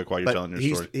verify real quick while you're But telling your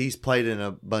he's story. he's played in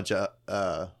a bunch of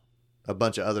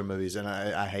other movies, and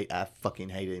I fucking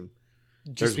hate him.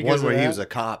 Just There's one because where of he that? was a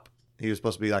cop. He was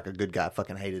supposed to be like a good guy. I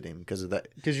fucking hated him because of that.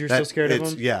 Because you're so scared of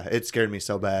it's- him? Yeah, it scared me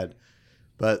so bad.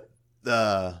 But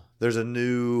there's a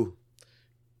new.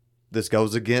 This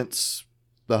goes against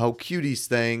the whole cuties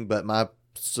thing, but my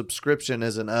subscription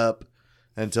isn't up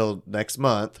until next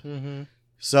month. Mm-hmm.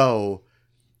 So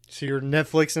So you're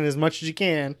Netflixing as much as you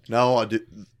can. no, I do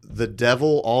The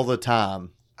Devil All the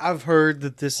Time. I've heard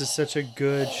that this is such a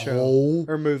good show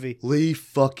or movie. Holy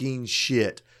fucking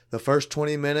shit! The first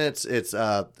 20 minutes, it's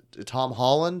Tom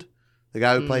Holland, the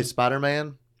guy who plays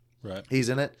Spider-Man. Right. He's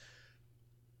in it.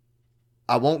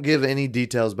 I won't give any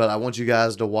details, but I want you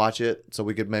guys to watch it so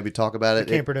we could maybe talk about The it.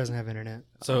 camper doesn't have internet.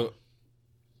 So,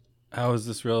 how is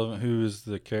this relevant? Who is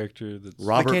the character that's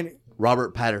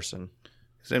Robert Patterson.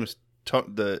 His name is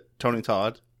Tony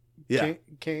Todd. Yeah.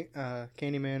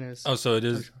 Candyman is. Oh, so it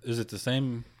is. Is it the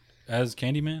same as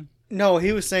Candyman? No,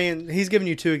 he was saying he's giving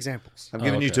you two examples. I'm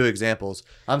giving you okay. 2 examples.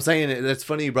 I'm saying it's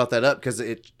funny you brought that up because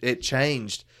it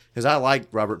changed. Because I like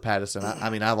Robert Pattinson. I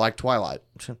mean, I like Twilight.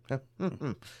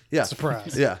 Yeah.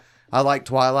 Surprise. Yeah. I like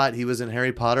Twilight. He was in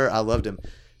Harry Potter. I loved him.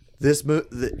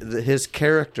 His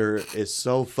character is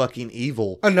so fucking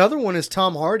evil. Another one is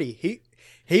Tom Hardy.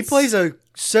 He plays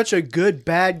such a good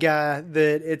bad guy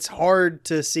that it's hard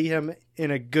to see him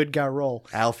in a good guy role.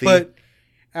 Alfie. But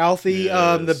Alfie,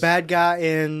 Yes. the bad guy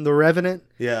in The Revenant.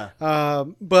 Yeah.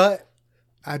 But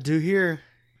I do hear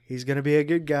he's going to be a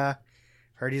good guy.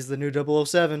 Heard he's the new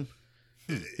 007.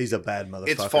 He's a bad motherfucker.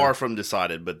 It's far from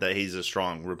decided, but that he's a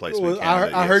strong replacement. Well,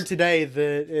 candidate, I heard yes. today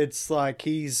that it's like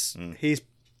he's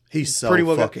He's so pretty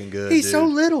well fucking good. He's dude. so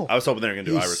little. I was hoping they were going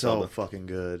to do He's Iris so Elba. fucking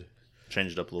good.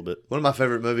 Change it up a little bit. One of my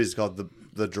favorite movies is called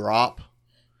The Drop.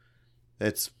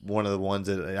 It's one of the ones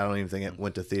that I don't even think it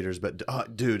went to theaters, but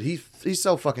dude, he's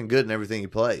so fucking good in everything he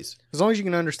plays. As long as you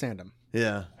can understand him.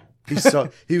 Yeah,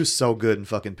 he was so good in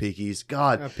fucking Peaky's.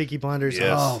 God, Peaky Blinders.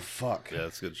 Yes. oh fuck. Yeah,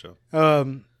 it's a good show.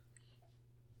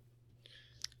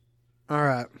 All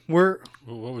right, we're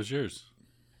Well, what was yours?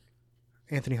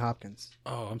 Anthony Hopkins.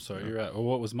 Oh, I'm sorry. You're right. Well,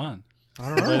 what was mine? I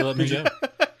don't know. Everybody let me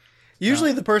go.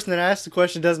 Usually, the person that asks the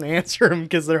question doesn't answer them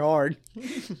because they're hard.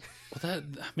 Well,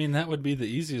 that would be the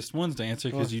easiest ones to answer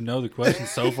because you know the question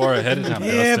so far ahead of time.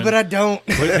 Yeah, Dustin. but I don't.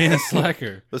 Quit being a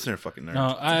slacker. Listen here, fucking nerd. No,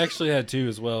 I actually had two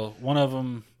as well. One of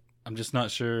them, I'm just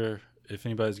not sure if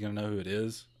anybody's gonna know who it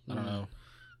is. I don't know.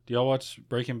 Do y'all watch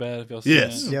Breaking Bad? Have y'all seen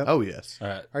Yes. it? Yep. Oh yes. All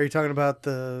right. Are you talking about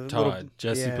the Todd, little-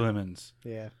 Jesse yeah, Plemons,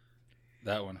 Yeah,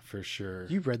 that one for sure.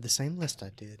 you read the same list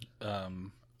I did.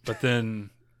 But then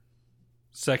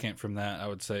second from that, I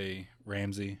would say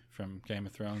Ramsay from Game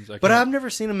of Thrones. But I've never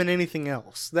seen him in anything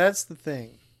else. That's the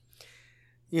thing.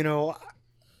 You know,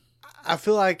 I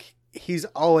feel like he's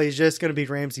always just going to be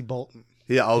Ramsey Bolton.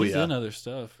 Yeah. Oh He's yeah. in other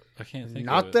stuff. I can't think.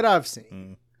 Not of it. that I've seen.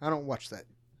 Mm. I don't watch that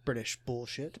British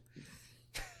bullshit.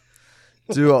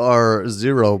 To our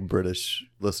 0 British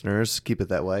listeners, keep it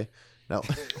that way. No,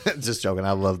 just joking.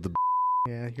 I love the.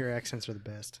 Yeah, your accents are the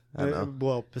best. I know.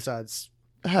 Well, besides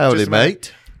Howdy, Just about-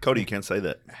 mate. Cody, you can't say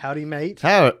that. howdy, mate.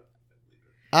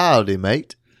 Howdy,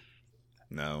 mate.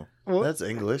 No, Well, That's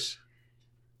English.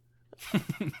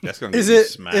 that's gonna is get you it?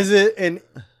 smacked. Is it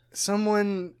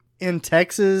someone in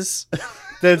Texas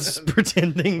that's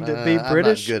pretending to be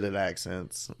British? I'm not good at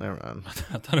accents. Never mind.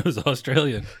 I thought it was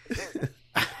Australian.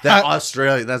 That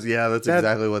Australian. That's That-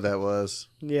 exactly what that was.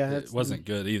 Yeah, It that's, wasn't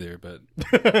good either, but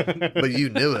But you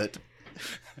knew it.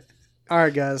 All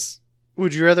right, guys.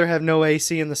 Would you rather have no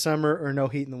AC in the summer or no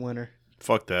heat in the winter?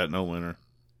 Fuck that. No winter.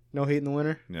 No heat in the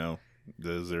winter? No,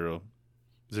 the zero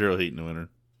heat in the winter.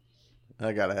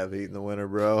 I gotta have heat in the winter,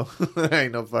 bro.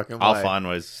 Ain't no fucking way. I'll find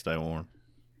ways to stay warm.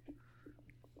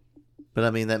 But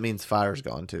I mean, that means fire's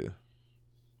gone too.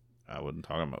 I wasn't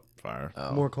talking about fire. I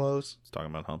Oh. More clothes? was talking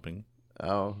about humping.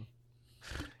 Oh.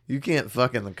 You can't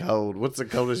fuck in the cold. What's the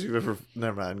coldest you've ever?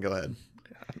 Never mind. Go ahead.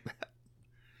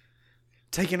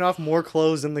 Taking off more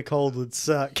clothes in the cold would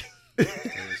suck. that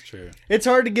is true. It's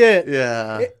hard to get.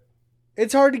 Yeah.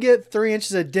 It's hard to get 3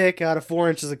 inches of dick out of 4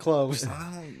 inches of clothes.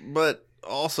 But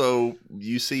also,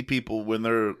 you see people when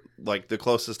they're like the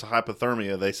closest to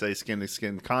hypothermia, they say skin to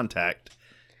skin contact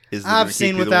is. I've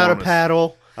seen Without a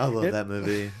Paddle. I love It- that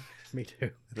movie. Me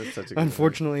too. That's such a good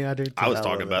Unfortunately, I do. Too. I was I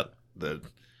talking love about the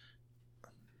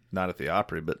not at the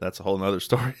Opry, but that's a whole nother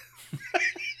story.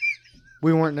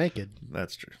 We weren't naked.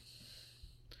 That's true.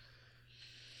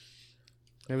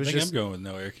 It I was think just I'm going with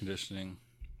no air conditioning.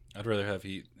 I'd rather have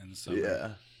heat in the summer. movie. Yeah.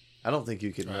 I don't think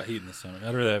you could. Or heat in the summer.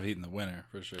 I'd rather have heat in the winter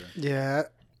for sure. yeah.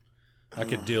 I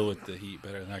could deal with the heat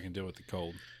better than I can deal with the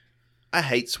cold. I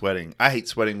hate sweating. I hate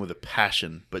sweating with a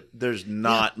passion, but there's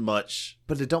not much.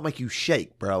 But it don't make you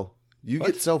shake, bro. You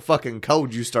get so fucking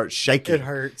cold, you start shaking. It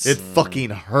hurts. It fucking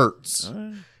hurts.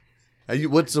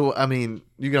 I mean,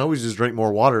 you can always just drink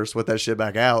more water, sweat that shit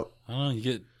back out. I don't know. You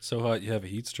get so hot, you have a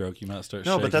heat stroke. You might start.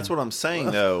 No, shaking. but that's what I'm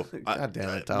saying, though. God damn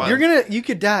it, Tom. my- You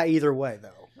could die either way though.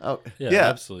 Oh, Yeah, yeah,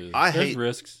 absolutely. I There's hate-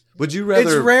 risks. would you rather?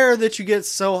 It's rare that you get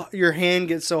your hand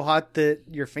gets so hot that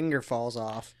your finger falls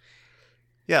off.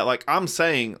 Yeah, like I'm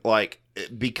saying, like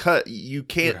because you It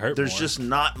can't. would hurt There's more. just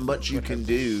not much you can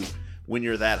do when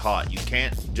you're that hot. You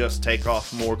can't just take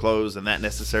off more clothes and that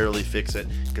necessarily fix it.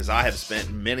 Because I have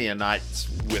spent many a nights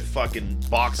with fucking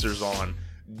boxers on,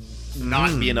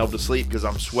 not being able to sleep because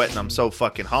I'm sweating. I'm so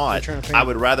fucking hot. trying to paint- I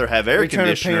would rather have air Are you trying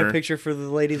to paint conditioner. a picture for the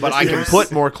lady? But I can listeners?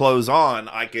 put more clothes on.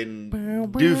 I can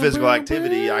do physical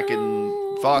activity. I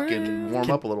can fuck and warm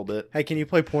up a little bit. Hey, can you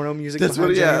play porno music? That's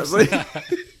behind what. Yeah.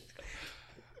 James?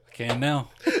 I can now.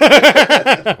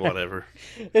 Whatever.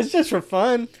 It's just for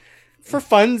fun, for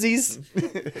funsies.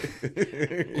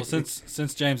 Well,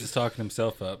 since James is talking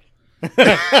himself up,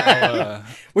 I'll,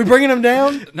 We bringing them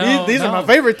down? No, these are no. my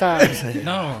favorite times.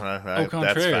 no, That's au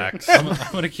contraire. facts. I'm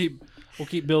gonna we'll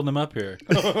keep building them up here.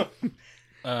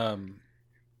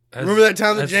 Remember that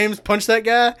time that James punched that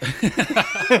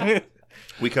guy?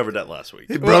 We covered that last week.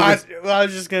 Well, I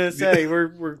was just gonna say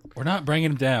we're. We're not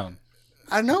bringing him down.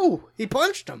 I know he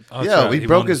punched him. Oh, that's Yeah, right, we he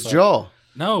broke won his the fight. jaw.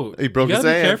 No, He broke you his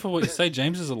gotta be hand. careful what you say.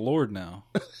 James is a lord now.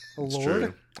 Oh, It's Lord,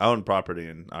 true. I own property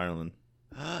in Ireland.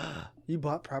 you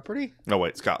bought property? No,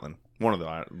 wait, Scotland. One of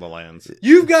the lands.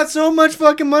 You've got so much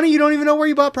fucking money, you don't even know where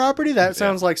you bought property. That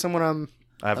sounds like someone I'm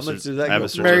I have, How a, much cer- did that I have go a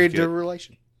for? married to a certificate.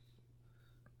 relation.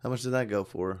 How much did that go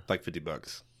for? Like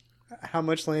 $50. How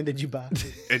much land did you buy?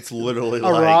 It's literally A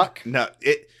like rock?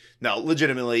 No,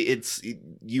 legitimately, it's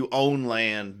you own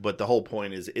land, but the whole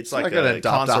point is it's like like a an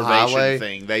adopt a conservation highway.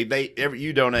 thing.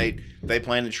 You donate, they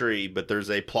plant a tree, but there's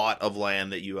a plot of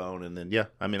land that you own, and then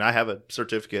I mean, I have a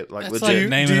certificate, like That's legit. like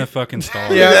naming a fucking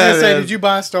star. Yeah, I was Yeah, gonna say, it is. did you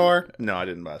buy a star? No, I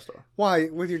didn't buy a star. Why?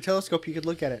 With your telescope, you could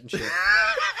look at it and shit.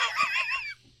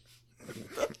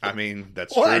 I mean,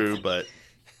 that's What? true, but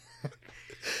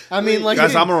I mean, like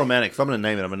guys, I'm a romantic. If I'm gonna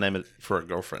name it, I'm gonna name it for a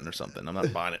girlfriend or something. I'm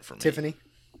not buying it for me. Tiffany.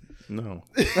 No,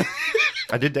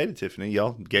 I did date a Tiffany.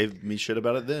 Y'all gave me shit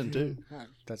about it then too.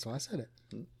 That's why I said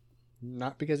it.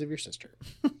 Not because of your sister.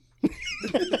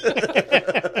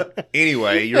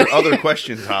 Anyway, your other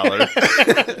question, Tyler.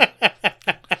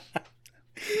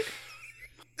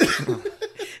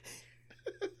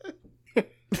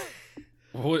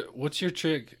 What's your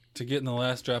trick to getting the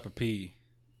last drop of pee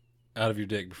out of your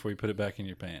dick before you put it back in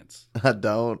your pants? I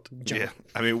don't. Yeah,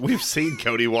 I mean, we've seen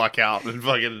Cody walk out and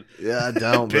fucking Yeah, I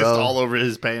don't, pissed bro. all over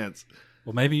his pants.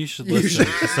 Well, maybe you should listen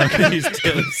to some of these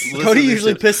tips. Cody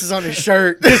usually pisses on his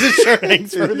shirt because his shirt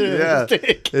hangs further Yeah. than his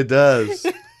dick. It does.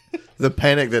 The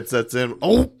panic that sets in.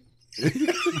 Oh,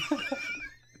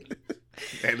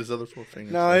 And his other four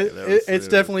fingers. No, it's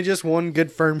definitely just one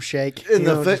good firm shake. In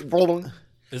the just rolling.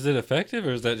 Is it effective,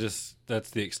 or is that that's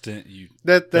the extent you?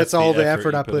 That's the all the effort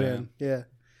effort you I put put in. in. Yeah.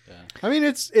 Yeah. I mean,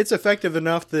 it's effective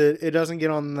enough that it doesn't get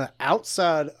on the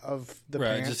outside of the Right,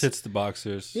 pants. just hits the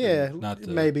boxers. Yeah, and not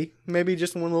the, maybe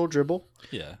just one little dribble.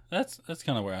 Yeah, that's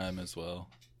kind of where I am as well.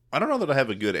 I don't know that I have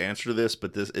a good answer to this,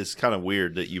 but this is kind of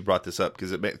weird that you brought this up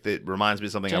because it reminds me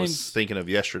of something I was James- thinking of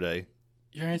yesterday.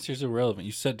 Your answer is irrelevant.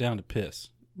 You sat down to piss.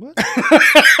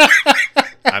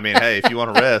 I mean, hey, if you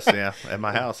want to rest, yeah, at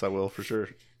my house, I will for sure.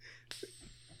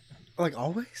 Like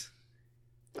always.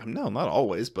 No, not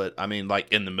always, but I mean,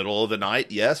 like in the middle of the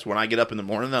night, yes. When I get up in the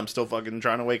morning, I'm still fucking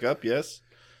trying to wake up, yes.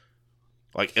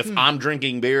 Like if I'm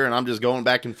drinking beer and I'm just going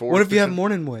back and forth. What if you have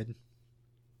morning wood?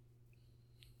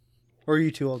 Or are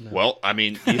you too old now? Well, I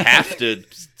mean, you have to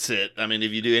sit. I mean,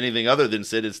 if you do anything other than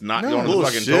sit, it's not No. going to the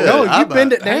fucking Bullshit. toilet. no, I you bend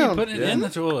bet. it How you down. putting it in the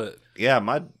toilet? Yeah,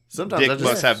 my sometimes I dick just.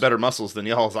 must have better muscles than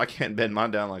y'all's. I can't bend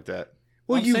mine down like that.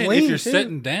 Well, I'm you saying lean if you're too.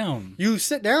 sitting down. You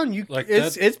sit down. Like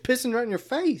it's that- it's pissing right in your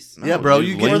face. Yeah, bro,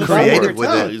 you you lean get forward. creative with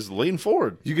No, it. you just lean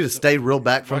forward. You get to stay real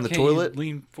back from Why the can't you toilet.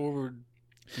 lean forward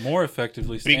more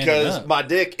effectively standing Because up? my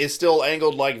dick is still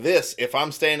angled like this. If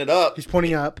I'm standing up, He's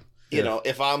pointing up. you know,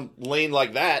 if I'm leaned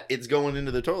like that, it's going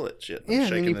into the toilet. Shit. I'm Yeah, and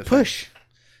shaking then you this push. thing.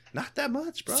 Not that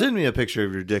much, bro. Send me a picture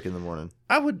of your dick in the morning.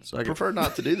 I would I can- prefer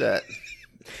not to do that.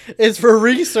 It's for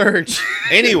research.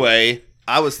 Anyway,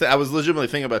 I was legitimately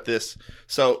thinking about this.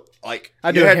 So, like,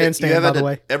 I do you a had to- handstand, you ever by had the to-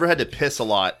 way. Ever had to piss a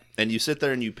lot, and you sit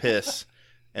there and you piss,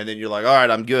 and then you're like, all right,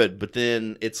 I'm good. But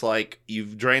then it's like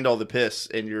you've drained all the piss,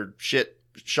 and your shit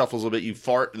shuffles a bit. You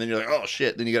fart, and then you're like, oh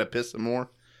shit. Then you got to piss some more.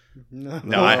 No,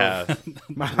 No, I have.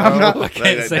 I'm not. I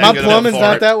can't say That My good plumbing's enough not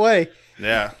fart. that way.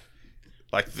 Yeah.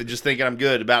 Like just thinking I'm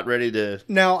good, about ready to.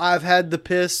 Now I've had the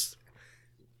piss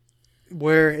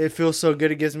where it feels so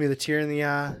good it gives me the tear in the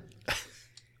eye.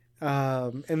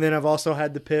 And then I've also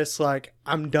had the piss like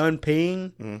I'm done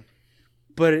peeing, Mhm.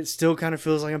 but it still kind of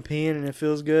feels like I'm peeing and it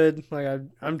feels good. Like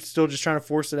I'm still just trying to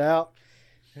force it out.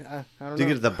 I don't Do you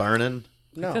know. get the burning?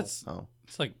 No. That's Oh,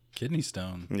 it's like kidney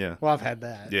stone. Yeah. Well, I've had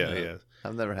that. Yeah, Yeah. yeah.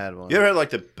 I've never had one. You ever had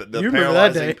like the You remember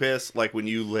that paralyzing day. piss, like when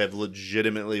you have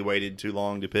legitimately waited too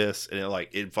long to piss, and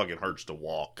it fucking hurts to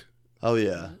walk. Oh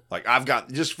yeah. Like I've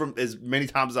got just from as many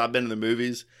times as I've been in the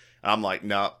movies, I'm like,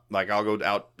 no, like I'll go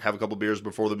out, have a couple beers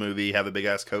before the movie, have a big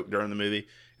ass Coke during the movie,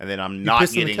 and then I'm not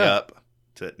piss in the getting cup. up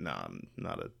to. No, I'm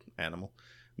not an animal.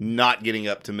 Not getting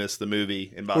up to miss the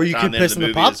movie, and by Or the you time could the end piss of the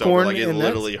in the movie is over, popcorn, like it and that's-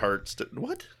 literally hurts to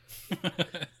what.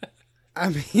 I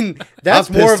mean, that's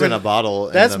I've more pissed of in a an, bottle.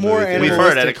 in that's the more movie theater. We've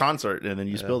animalistic. heard at a concert, and then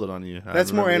you spilled it on you. I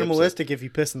that's more remember the episode. animalistic if you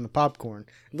piss in the popcorn.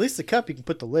 At least the cup you can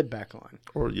put the lid back on.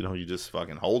 Or you just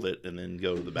fucking hold it and then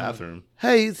go to the bathroom.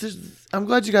 Hey, I'm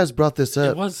glad you guys brought this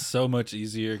It up. was so much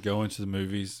easier going to the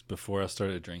movies before I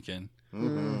started drinking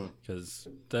Mm-hmm. because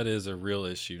that is a real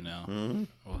issue now. Mm-hmm.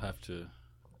 We'll have to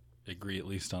agree at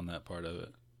least on that part of it.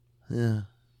 Yeah.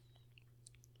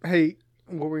 Hey,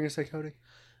 what were you gonna say, Cody?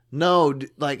 No,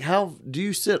 like how do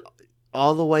you sit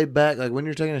all the way back? Like when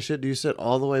you're taking a shit, do you sit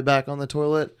all the way back on the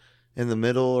toilet, in the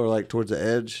middle, or like towards the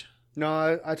edge?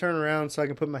 No, I turn around so I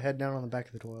can put my head down on the back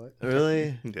of the toilet.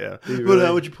 Really? Yeah. Do you Well, really?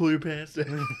 how would you pull your pants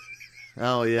down?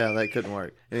 Oh yeah, that couldn't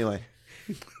work. Anyway.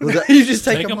 You just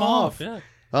take them off. Yeah.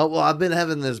 Oh well, I've been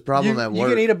having this problem You, at you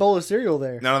work. can eat a bowl of cereal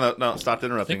there. No. Stop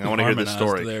interrupting. I think I want to hear this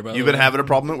harmonized story. there, by the You've been way. having a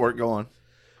problem at work. Go on.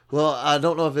 Well, I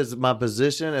don't know if it's my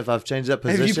position, if I've changed that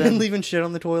Have position. you been leaving shit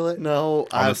on the toilet? No,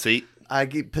 On the seat. I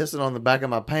keep pissing on the back of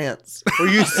my pants. Well,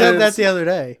 you said that the other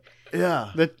day.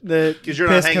 Yeah. The Because you're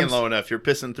not piss hanging comes- low enough. You're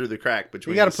pissing through the crack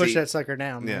between You got to the push seat. that sucker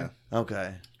down. Yeah. Man.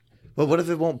 Okay. But what if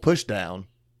it won't push down?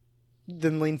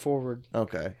 Then lean forward.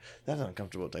 Okay. That's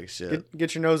uncomfortable to take a shit.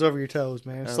 Get your nose over your toes,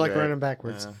 man. It's like Okay. running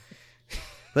backwards. Yeah.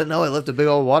 But no, it left a big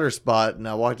old water spot, and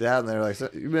I walked out, and they were like, "So,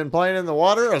 you been playing in the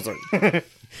water?" I was like,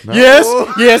 no.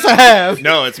 Yes, I have.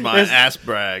 No, it's my It's- ass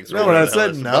brags. or No, when I whatever the hell said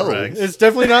it's, no. butt rags. It's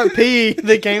definitely not pee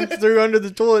that came through under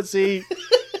the toilet seat.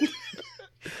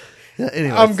 Yeah,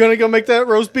 anyways. I'm gonna go make that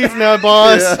roast beef now,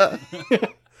 boss.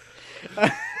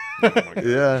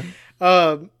 Yeah.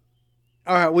 All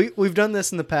right, we've done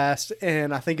this in the past,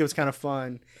 and I think it was kind of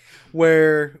fun,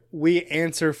 where we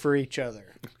answer for each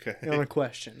other Okay. on a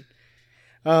question.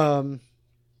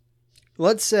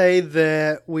 Let's say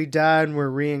that we died and we're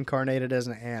reincarnated as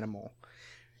an animal,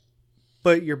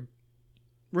 but your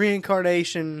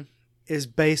reincarnation is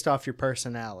based off your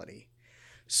personality.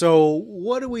 So,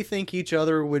 what do we think each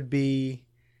other would be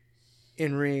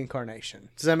in reincarnation?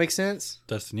 Does that make sense?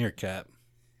 Dustin, you're a cat.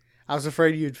 I was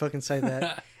afraid you'd fucking say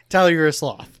that. Tyler, you're a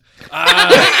sloth.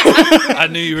 I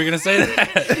knew you were going to say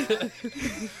that.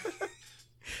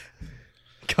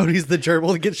 Cody's the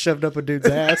gerbil that gets shoved up a dude's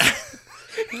ass.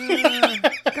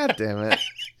 God damn it.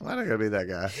 Why not gonna be that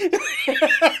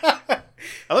guy?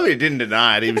 I love he didn't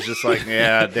deny it. He was just like,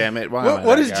 yeah, damn it. Why am I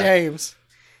What that is guy? James?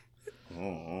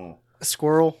 Oh, A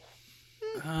squirrel.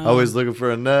 Always looking for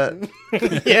a nut.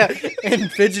 Yeah, and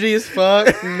fidgety as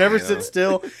fuck. Never sit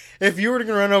still. If you were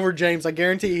to run over James, I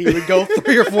guarantee he would go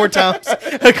 3 or 4 times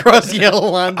across the yellow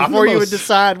line I'm the before you would most-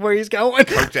 decide where he's going.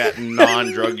 Coked at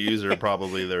non-drug user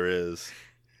probably there is.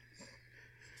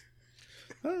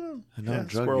 A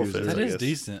non-drug squirrel user. fits, That I is guess.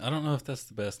 decent. I don't know if that's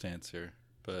the best answer,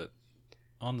 but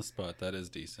on the spot, that is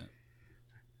decent.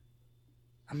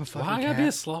 I'm a fucking Why I gotta be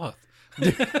a sloth?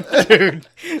 dude.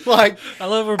 Like, I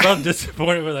love we're both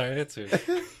disappointed with our answer.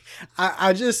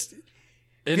 I just.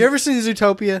 Have you ever seen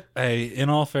Zootopia? Hey, in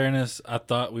all fairness, I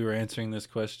thought we were answering this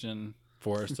question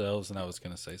for ourselves, and I was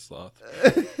going to say sloth.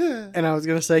 And I was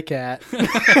going to say cat.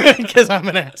 Because I'm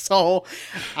an asshole.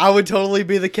 I would totally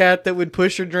be the cat that would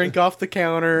push your drink off the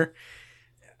counter.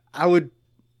 I wouldn't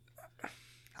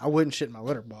shit in my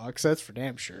litter box. That's for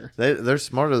damn sure. They're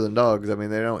smarter than dogs. I mean,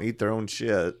 they don't eat their own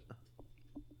shit.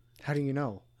 How do you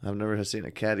know? I've never seen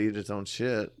a cat eat its own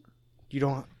shit. You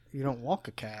don't walk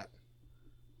a cat.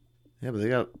 Yeah, but they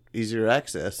got easier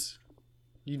access.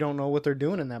 You don't know what they're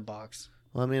doing in that box.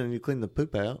 Well, I mean, you clean the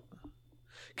poop out.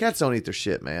 Cats don't eat their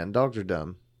shit, man. Dogs are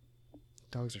dumb.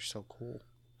 Dogs are so cool.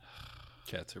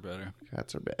 Cats are better.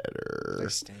 Cats are better. They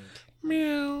stink.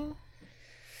 Meow.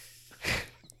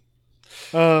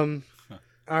 All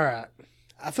right.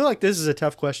 I feel like this is a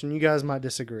tough question. You guys might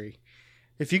disagree.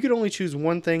 If you could only choose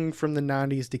one thing from the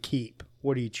 90s to keep,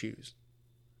 what do you choose?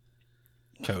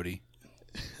 Cody.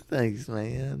 Thanks,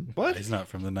 man. What? He's not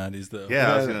from the 90s, though.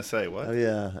 Yeah, I was going to say, what? Oh,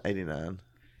 yeah. 89.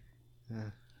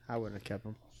 I wouldn't have kept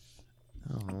them.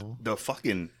 Oh. The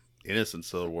fucking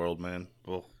innocence of the world, man.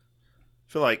 Well,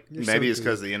 I feel like You're maybe so it's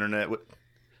because the internet.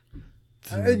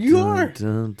 You are.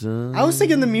 Dun, dun. I was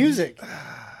thinking the music.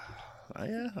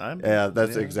 Yeah,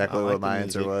 that's exactly I what like my the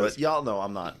answer music, was. But y'all know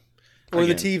I'm not. Or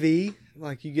the Again, TV.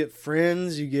 Like, you get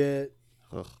Friends, you get...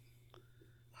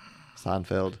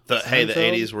 Seinfeld. Hey, the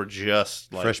Seinfeld? 80s were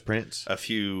just like Fresh Prince. a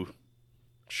few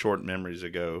short memories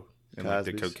ago. And like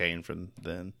the Cosby's. cocaine from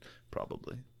then,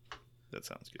 probably. That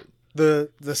sounds good.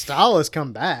 The style has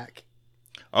come back.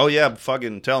 Oh, yeah,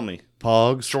 fucking tell me.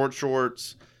 Pogs. Short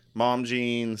shorts, mom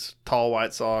jeans, tall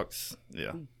white socks.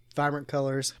 Yeah. Vibrant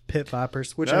colors, pit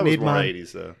vipers, which that I was need more mine.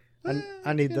 80s, though.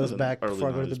 I need It those was back early before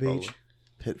I go to the 90s beach. probably.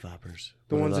 Pit Vipers.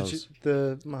 The What are ones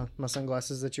that those? my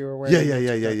sunglasses that you were wearing. Yeah.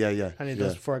 I need Yeah.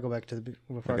 those before I go back to the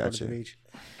before I go got to the you. beach.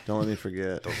 Don't let me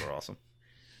forget. Those are awesome.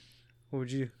 What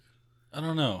would you? I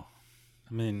don't know.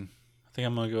 I mean, I think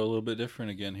I'm going to go a little bit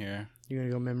different again here. You gonna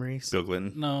go memories? Bill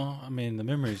Clinton. No, I mean, the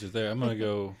memories are there. I'm going to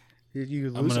go... You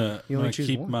I'm lose gonna, them. You I'm only gonna choose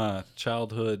keep one. my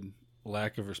childhood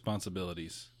lack of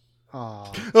responsibilities.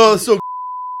 Aw. Oh, so.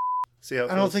 See how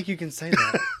it I don't feels? think you can say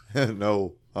that.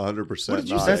 No, 100% What did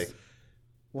you not. say?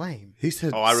 Lame. He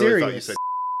said, Oh, I really thought you Serious. said.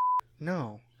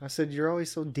 No, I said you're always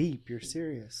so deep. You're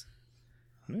serious.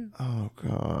 oh,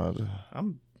 God.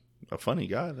 I'm a funny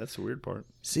guy. That's the weird part.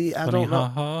 See, I Funny don't know.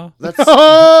 ha-ha. That's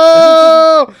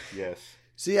Oh! Yes.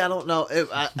 See, I don't know.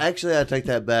 Actually, I take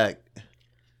that back.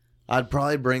 I'd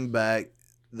probably bring back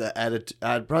the attitude.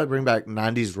 I'd probably bring back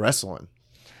 90s wrestling.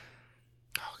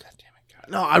 Oh, God damn it.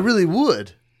 God. No, I really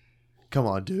would. Come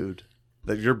on, dude.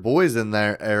 That your boy's in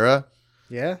there era.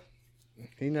 Yeah,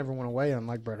 he never went away,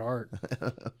 unlike Bret Hart.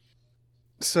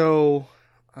 So,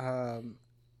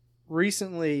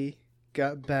 recently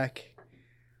got back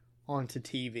onto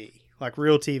TV, like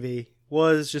real TV.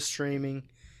 Was just streaming.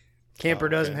 Camper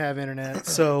doesn't have internet,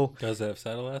 so Does it have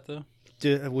satellite though?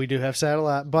 we do have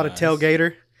satellite. Bought Nice. a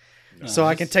tailgater, so I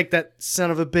Nice. can take that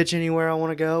son of a bitch anywhere I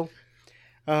want to go.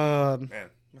 Man,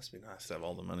 must be nice to have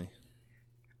all the money.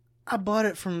 I bought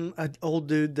it from an old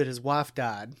dude that his wife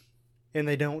died, and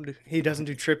he doesn't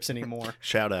do trips anymore.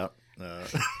 Shout out.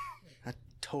 I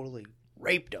totally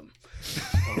raped him.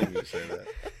 I don't even say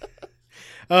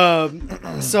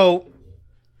that. So,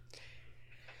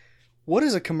 what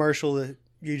is a commercial that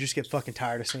you just get fucking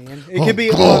tired of seeing? It could be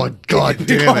God it could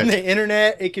be damn on it. the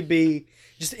internet. It could be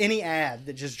just any ad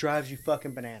that just drives you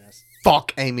fucking bananas.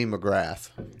 Fuck Amy McGrath.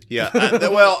 Yeah.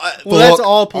 Well, Fuck that's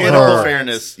all in political. her. all ads.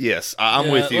 fairness, yes, I'm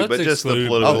Yeah, with you, let's but just the exclude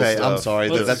political Okay, stuff. I'm sorry.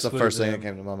 Let's That's the exclude first thing them. that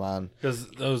came to my mind. Because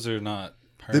those are not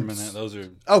permanent. Those are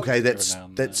Okay, every now and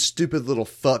then. that stupid little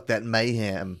fuck, that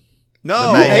Mayhem.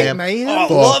 No, The Mayhem. Mayhem? Oh, I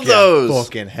Fuck love yeah, those.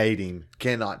 Fucking hate him.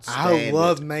 Cannot stand I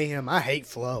love it. Mayhem. I hate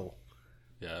Flo.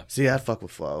 yeah. See, I fuck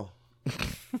with Flo.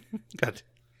 God.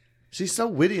 She's so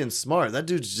witty and smart. That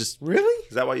dude's just. Really?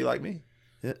 Is that why you like me?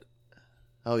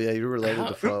 Oh yeah, you're related How-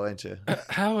 to Flo, ain't you?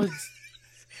 How is?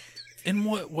 In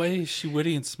what way is she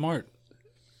witty and smart?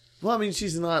 Well, I mean,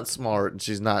 she's not smart, and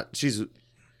she's not. She's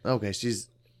okay. She's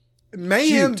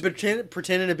Mayhem Cute.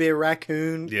 pretending to be a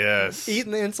raccoon, Yes.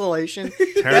 eating the insulation.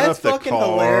 Tearing That's up the fucking car.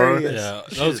 hilarious. Yeah,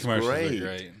 Shit those is commercials great. are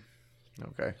great.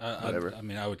 okay. Whatever. I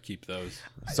mean, I would keep those.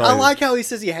 Sorry. I like how he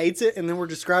says he hates it, and then we're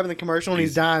describing the commercial, and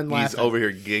he's dying He's laughing. over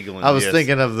here giggling. I was yes.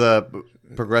 thinking of the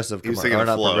progressive He was commercial, thinking or of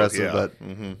not Flo, progressive, yeah.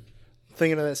 but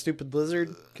Thinking of that stupid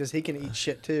lizard because he can eat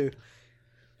shit too.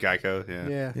 Geico, yeah.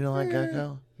 Yeah, you don't like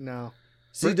Geico. no.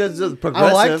 See, he does the I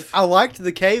progressive. liked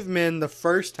the cavemen the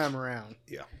first time around,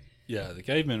 Yeah, the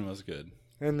caveman was good.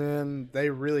 and then they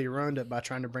really ruined it by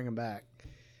trying to bring him back.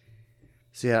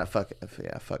 See,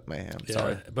 fuck Mayhem. Yeah,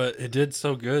 Sorry. but it did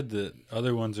so good that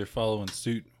other ones are following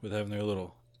suit with having their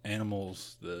little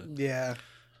animals. Yeah,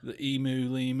 The emu,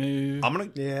 lemur. I'm gonna.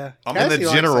 yeah. I'm And the Cassie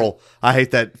likes general. I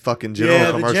hate that fucking general Yeah,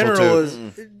 the commercial general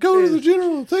too. is. Go to the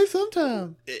general. Save some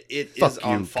time. It Fuck is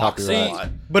on you, Fox a copyright. lot.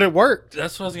 But it worked.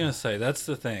 That's what I was gonna say. That's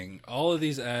the thing. All of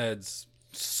these ads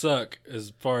suck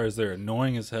as far as they're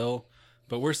annoying as hell.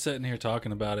 But we're sitting here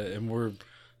talking about it, and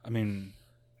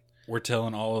we're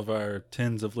telling all of our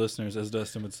tens of listeners, as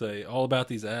Dustin would say, all about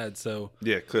these ads. So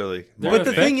Yeah, clearly. they're But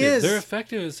the thing effective. is- they're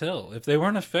effective as hell. If they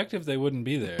weren't effective, they wouldn't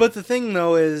be there. But the thing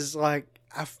though is like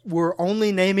we're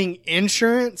only naming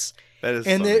insurance, That is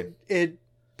and funny. it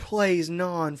plays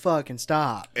non fucking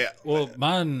stop. Yeah. well,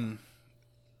 mine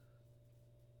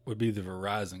would be the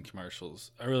Verizon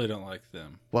commercials. I really don't like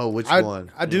them. Well, which I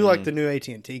one? I do like the new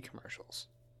AT&T commercials.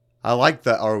 I like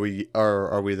the are we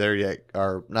there yet?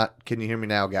 Or not? Can you hear me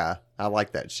now, guy? I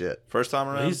like that shit. First time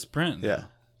around. He's Sprint. Yeah.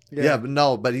 Yeah,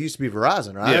 but he used to be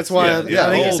Verizon, right? Yeah, That's why yeah, I yeah.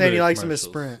 think he's saying he Older likes him as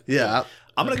commercials. Sprint. Yeah.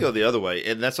 I'm gonna go the other way,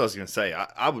 and that's what I was gonna say.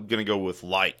 I was gonna go with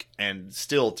like, and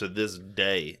still to this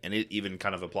day, and it even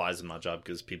kind of applies in my job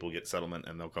because people get settlement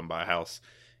and they'll come buy a house.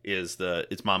 Is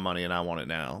it's my money and I want it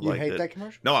now? You hate that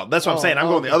commercial? No, that's what I'm saying. I'm oh,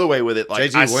 going the okay. other way with it. Like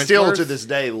J.G. I still Wentworth? to this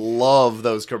day love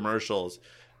those commercials.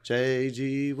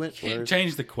 J.G. Can't Wentworth.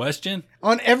 change the question.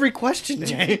 On every question,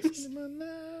 James.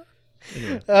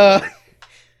 You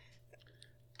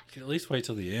can at least wait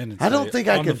till the end. And I don't say, think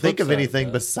I on the can think flip of side anything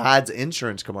that. besides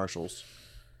insurance commercials.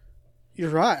 You're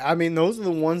right. I mean, those are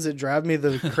the ones that drive me the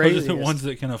Those are craziest. the ones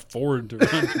that can afford to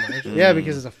run commercials. Yeah,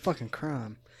 because it's a fucking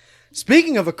crime.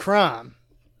 Speaking of a crime,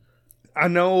 I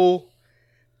know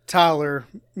Tyler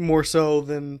more so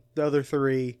than the other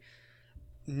three.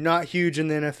 Not huge in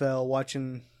the NFL,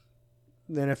 watching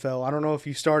the NFL. I don't know if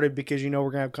you started because you know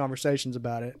we're going to have conversations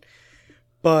about it.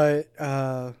 But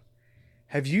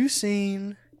have you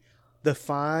seen the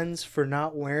fines for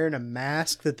not wearing a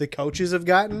mask that the coaches have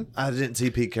gotten? I didn't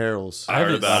see Pete Carroll's. I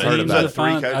haven't about it. seen Heard about the it. Three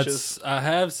fines. coaches? I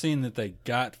have seen that they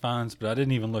got fines, but I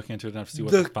didn't even look into it enough to see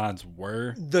what The- the fines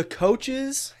were. The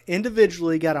coaches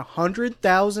individually got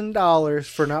 $100,000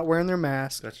 for not wearing their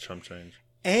mask. That's chump change.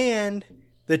 And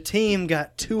the team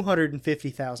got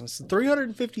 $250,000, so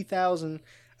 $350,000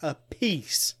 a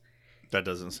piece That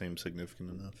doesn't seem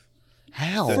significant enough.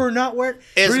 How? for not wearing.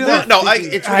 It's Really?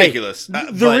 it's Hey, ridiculous.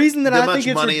 the But reason that the I much think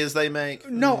it's money as they make.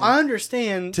 No, I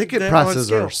understand. Ticket that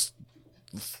prices on are scale.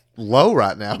 low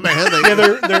right now, man.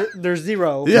 Yeah, they're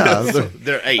zero. yeah.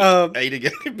 They're eight Um, a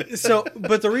game. So,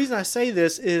 but the reason I say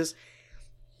this is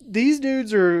these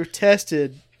dudes are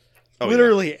tested Oh,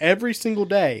 literally every single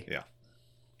day. Yeah.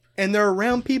 And they're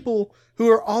around people who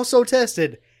are also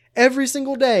tested every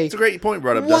single day. It's a great point you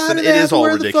brought up, Why Dustin. do It they have is to all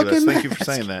wear the ridiculous. fucking Thank you for mask?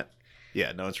 saying that.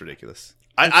 Yeah, no, it's ridiculous.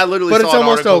 I literally But saw it's an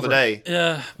almost article over. today.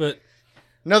 Yeah, but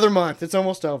Another month. It's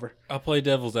almost over. I'll play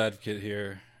devil's advocate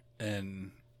here,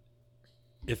 and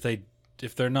if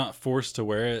they're not forced to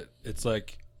wear it, it's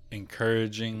like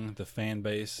encouraging the fan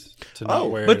base to not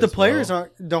wear it. But the as players well.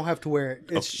 don't have to wear it.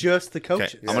 It's just the Okay,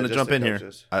 coaches. I'm going to just jump the in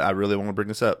coaches. here. I really want to bring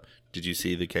this up. Did you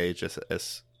see the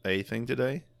KHSA thing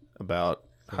today about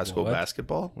high school What?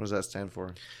 basketball? What does that stand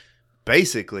for?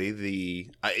 Basically,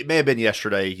 it may have been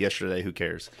yesterday, who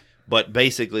cares? But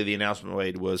basically, the announcement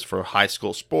made was for high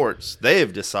school sports. They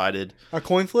have decided A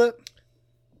coin flip?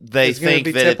 they It's gonna think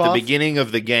be that at the tip-off? beginning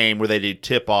of the game where they do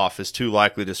tip-off is too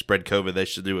likely to spread COVID, they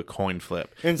should do a coin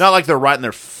flip. And- It's not like they're right in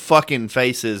their fucking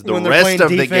faces the When they're rest playing of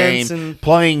the game, defense and-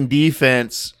 playing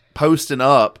defense, posting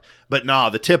up. But nah,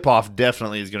 the tip-off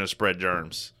definitely is going to spread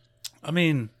germs. I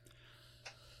mean,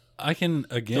 I can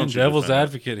again Don't you devil's defend it.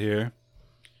 advocate here.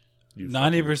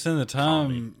 90% of the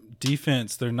time,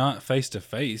 defense they're not face to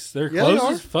face. They're Yeah, they close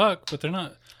are. as fuck, but they're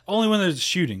not. Only when they're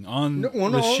shooting on Well,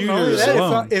 the not shooter only that,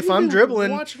 alone. if I'm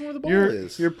dribbling, watching where the ball you're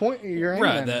is. you're aiming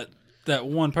Right, at me. that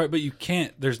one part, but you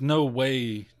can't. There's no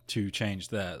way to change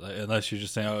that unless you're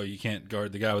just saying, "Oh, you can't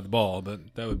guard the guy with the ball," but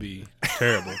that would be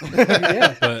terrible.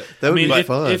 Yeah. But That would I mean, be if,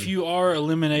 fun. if you are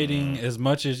eliminating as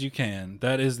much as you can,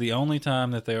 that is the only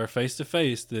time that they are face to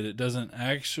face that it doesn't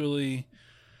actually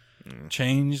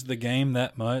change the game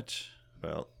that much.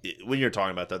 Well, when you're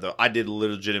talking about that, though, I did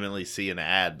legitimately see an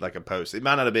ad, like a post. It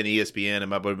might not have been ESPN. It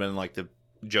might have been like the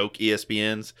joke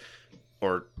ESPNs.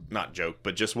 Or not joke,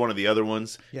 but just one of the other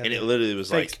ones. Yeah, and the it literally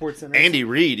was fake like, Sports Center. Andy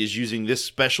Reid is using this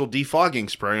special defogging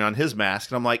spray on his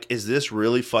mask. And I'm like, is this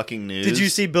really fucking news? Did you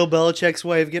see Bill Belichick's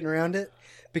way of getting around it?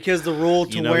 Because the rule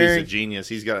to You know wearing he's a genius.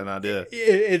 He's got an idea.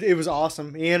 it was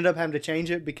awesome. He ended up having to change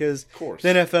it because course. the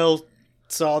NFL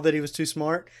saw that he was too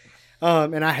smart.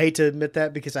 And I hate to admit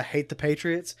that because I hate the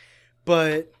Patriots.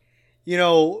 But, you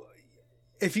know,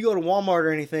 if you go to Walmart or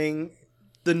anything,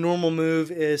 the normal move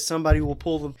is somebody will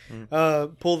pull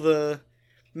the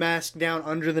mask down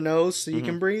under the nose so you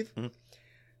can breathe.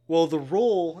 Well, the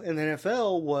rule in the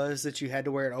NFL was that you had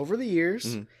to wear it over the ears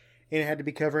and it had to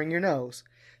be covering your nose.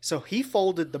 So he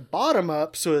folded the bottom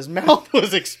up so his mouth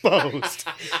was exposed.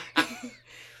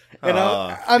 And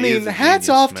I he mean, is a hats genius,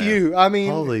 off to man. you. I mean,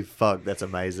 Holy fuck, that's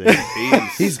amazing.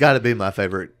 He's He's got to be my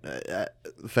favorite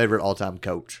all-time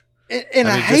coach. and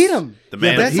I mean, hate just- him. the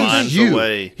man that's that he's finds you. a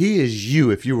way. He is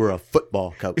you if you were a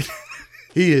football coach.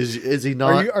 He is he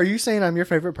not? Are you saying I'm your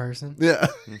favorite person? Yeah.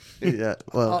 Yeah.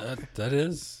 Well, That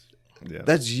is. Yeah.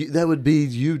 that's you. That would be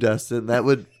you, Dustin. That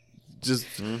would just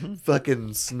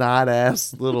fucking snot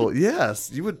ass little.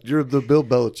 Yes, you would. You're the Bill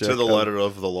Belichick. To the coach. letter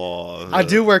of the law. I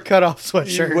do wear cutoff You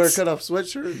sweatshirts. wear cut off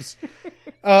sweatshirts.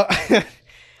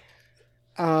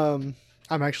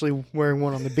 I'm actually wearing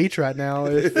one on the beach right now.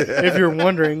 If you're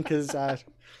wondering, because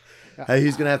Hey,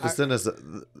 he's gonna have to send us.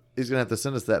 He's gonna have to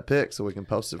send us that pic so we can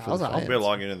post it for the I'll fans. Better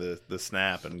log into the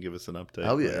snap and give us an update.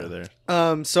 Oh, yeah. later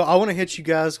there. so I want to hit you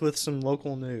guys with some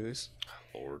local news.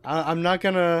 Lord. I'm not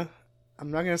gonna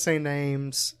say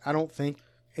names. I don't think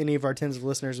any of our tens of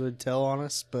listeners would tell on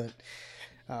us, but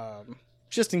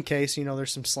just in case, you know,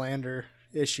 there's some slander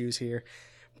issues here.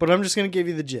 But I'm just gonna give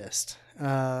you the gist.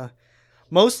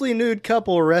 Mostly nude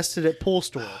couple arrested at pool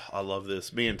store. I love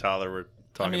this. Me and Tyler were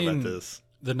talking about this.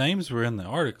 The names were in the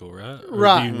article, right? Or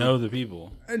Right. Do you know the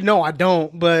people? No, I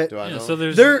don't. But Do I Yeah, know? so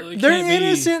there's they're it can't be-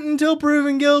 innocent until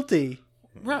proven guilty.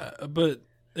 right? But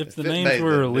if the it names made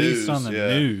were the released news, on the yeah.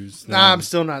 news, then I'm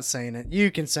still not saying it. You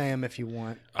can say them if you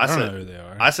want. I don't sent- know who they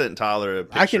are. I sent Tyler a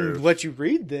picture. I can let you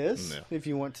read this No. if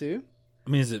you want to. I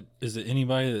mean, is it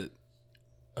anybody that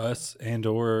us and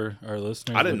or our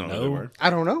listeners? I didn't know would who they were.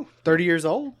 I don't know. 30 years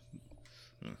old.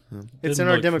 It's in Didn't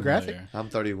our look demographic. familiar. I'm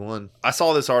 31. I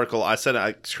saw this article. I sent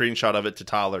a screenshot of it to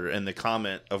Tyler, and the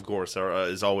comment, of course,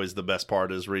 is always the best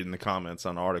part is reading the comments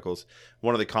on articles.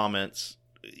 One of the comments,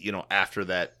 you know, after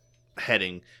that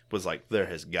heading was like, "There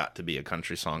has got to be a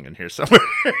country song in here somewhere."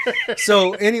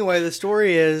 So anyway, the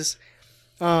story is,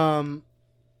 an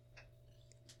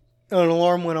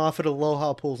alarm went off at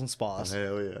Aloha Pools and Spas.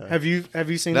 Hell yeah. Have you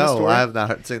seen the No, story? I have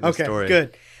not seen the Okay, story.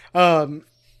 good.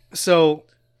 So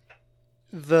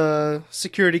the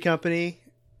security company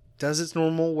does its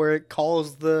normal where it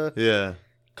calls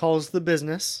the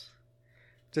business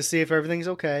to see if everything's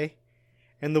okay,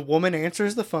 and the woman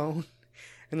answers the phone,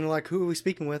 and they're like, "Who are we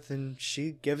speaking with?" And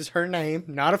she gives her name,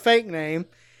 not a fake name,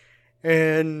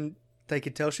 and they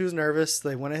could tell she was nervous.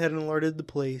 They went ahead and alerted the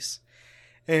police,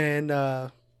 and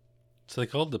So they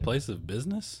called the place of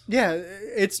business. yeah,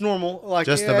 it's normal. Like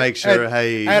Just to make sure,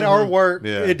 hey. at our work,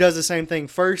 Yeah. it does the same thing.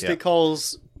 First, Yeah. it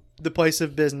calls the place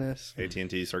of business.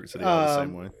 AT&T, Circuit City, all the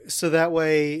same way. So that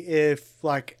way, if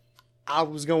like I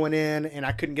was going in and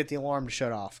I couldn't get the alarm to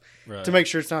shut off Right. to make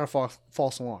sure it's not a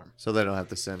false alarm. So they don't have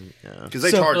to send. Yeah. Because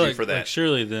they So, charge you Like- for that. like,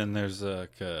 surely then there's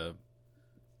like a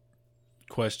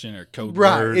question or code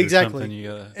Right, word exactly. or something you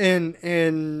gotta.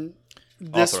 And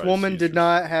this Authorized woman did users.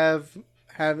 not have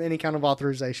any kind of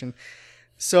authorization.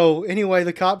 So anyway,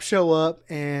 the cops show up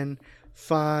and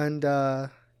find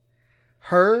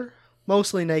her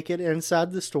mostly naked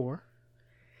inside the store,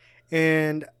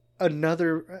 and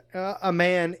another a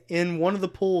man in one of the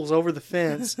pools over the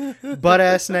fence, butt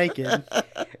ass naked.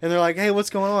 And they're like, "Hey, what's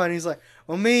going on?" And he's like,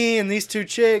 "Well, me and these two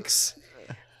chicks."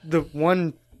 The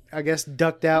one, I guess,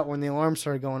 ducked out when the alarm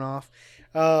started going off.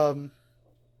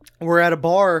 We're at a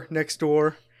bar next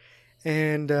door,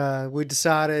 and we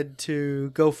decided to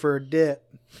go for a dip,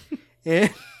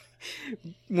 and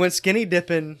went skinny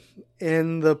dipping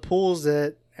in the pools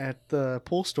at the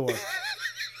pool store,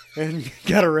 and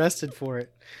got arrested for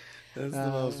it. That's the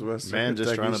most Western Man,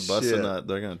 just trying Kentucky to bust shit. a nut.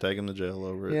 They're going to take him to jail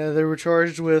over it. Yeah, they were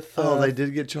charged with Oh, they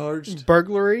did get charged.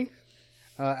 burglary,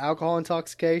 alcohol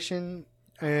intoxication,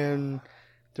 and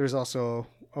there's also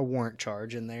a warrant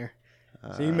charge in there.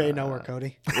 So you may know her,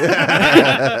 Cody.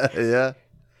 Yeah.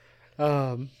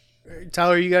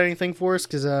 Tyler, you got anything for us?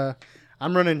 Because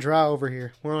I'm running dry over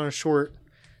here. We're on a short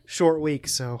week,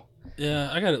 so Yeah,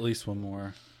 I got at least one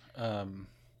more.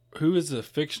 Who is a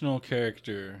fictional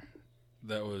character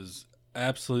that was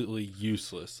absolutely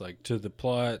useless, like to the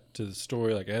plot, to the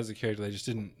story, like as a character, they just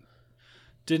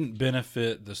didn't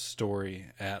benefit the story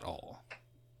at all.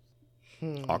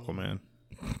 Aquaman.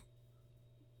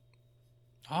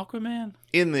 Aquaman?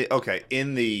 In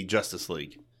the Justice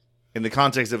League. In the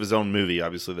context of his own movie,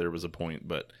 obviously there was a point,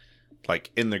 but like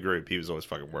in the group, he was always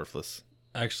fucking worthless.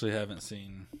 I actually haven't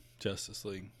seen Justice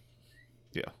League.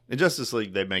 Yeah. In Justice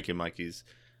League, they make him like he's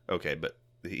okay, but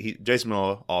Jason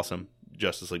Momoa, awesome.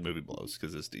 Justice League movie blows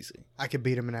because it's DC. I could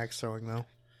beat him in axe throwing though.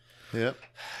 Yep.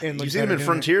 And You look seen him better in doing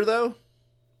Frontier though?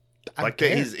 it. I Like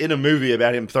dare. he's in a movie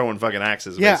about him throwing fucking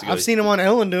axes. Yeah, basically. I've seen him on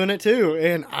Ellen doing it too,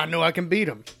 and I know I can beat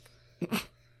him.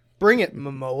 Bring it,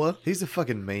 Momoa. He's a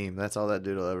fucking meme. That's all that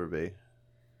dude will ever be.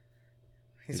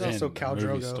 He's And also a Khal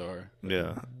movie Drogo. Oh,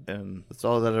 Yeah, and That's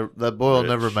all that boy will Rich.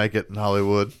 never make it in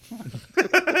Hollywood.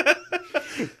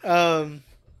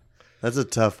 That's a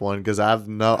tough one because I've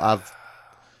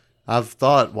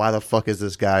thought, why the fuck is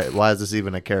this guy? Why is this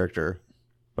even a character?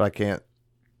 But I can't.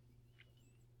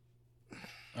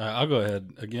 I'll go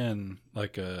ahead again,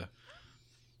 like a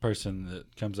person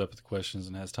that comes up with questions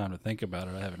and has time to think about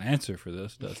it. I have an answer for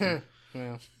this, Dustin.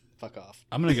 Yeah, fuck off.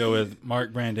 I'm gonna go with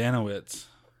Mark Brandanowitz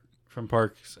from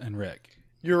Parks and Rec.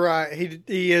 You're right.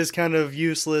 He is kind of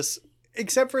useless,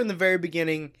 except for in the very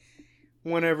beginning,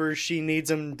 whenever she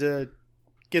needs him to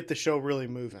get the show really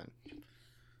moving.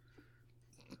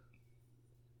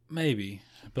 Maybe,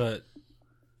 but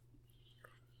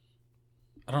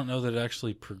I don't know that it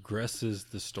actually progresses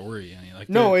the story any. Like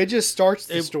No, there- it just starts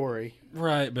the it- story.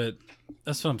 right, but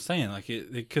that's what I'm saying. Like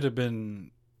it could have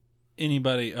been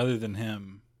anybody other than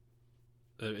him.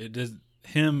 It does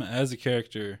him as a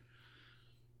character.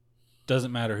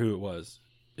 Doesn't matter who it was.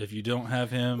 If you don't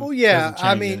have him, Well, yeah, doesn't I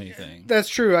change mean, anything. that's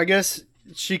true. I guess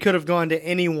she could have gone to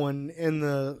anyone in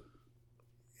the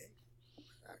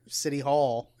city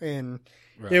hall and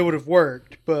Right. it would have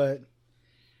worked, but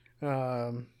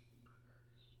I'm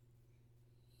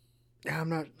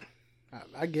not.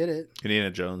 I get it.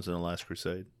 Indiana Jones in The Last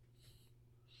Crusade.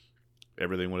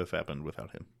 Everything would have happened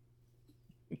without him.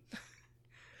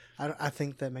 I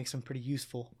think that makes him pretty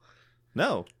useful.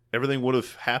 No, everything would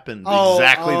have happened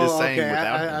exactly the same okay.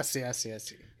 without him. I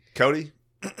see. Cody,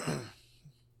 are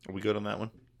we good on that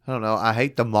one? I don't know. I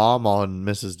hate the mom on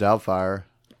Mrs. Doubtfire,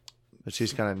 but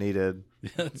she's kind of needed.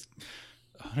 That's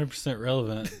 100%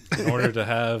 relevant in order to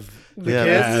have the Yeah,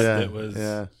 cat yeah, that was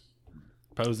yeah,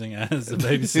 posing as a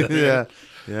babysitter. yeah,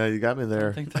 yeah. You got me I there.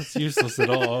 don't think that's useless at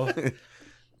all.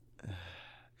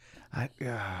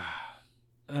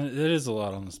 It is a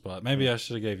lot on the spot. Maybe I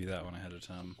should have gave you that one ahead of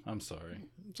time. I'm sorry.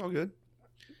 It's all good.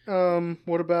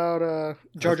 What about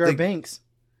Jar Jar think- Binks?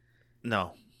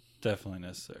 No. Definitely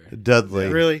necessary. Dudley.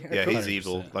 Really? Yeah, he's 100%.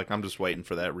 evil. Like, I'm just waiting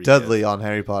for that. Dudley on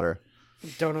Harry Potter.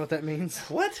 Don't know what that means.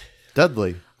 What?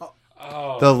 Dudley,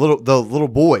 Oh, the little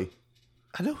boy.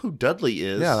 I know who Dudley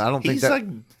is. Yeah, I don't think he's that- like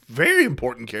very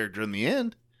important character in the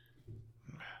end.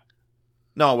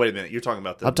 No, wait a minute. You're talking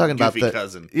about the I'm talking about goofy the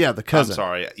cousin. Yeah, the cousin. I'm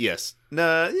sorry. Yes.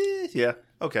 No. Yeah.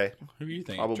 Okay. who do you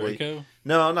think? Probably. Draco?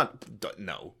 No, not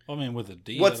no. I mean, with a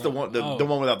D. What's I the don't- one? The oh.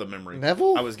 one without the memory.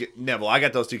 Neville? I was Neville. I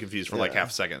got those two confused for like Yeah. half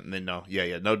a second, and then no.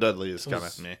 Yeah. No, Dudley is kind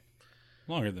Was- of meh.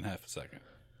 Longer than half a second.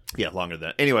 Yeah, longer than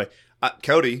that. Anyway,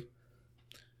 Cody,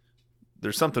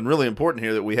 there's something really important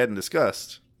here that we hadn't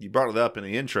discussed. You brought it up in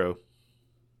the intro.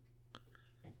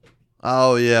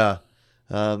 Oh yeah,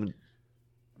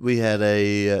 we had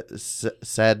a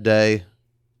sad day.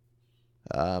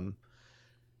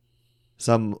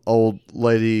 Some old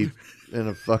lady in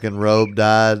a fucking robe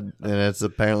died, and it's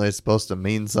apparently supposed to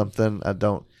mean something. I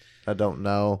don't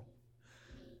know.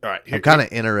 All right, I'm kind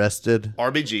of interested.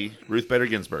 RBG, Ruth Bader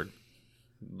Ginsburg.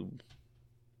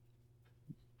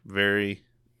 Very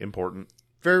important,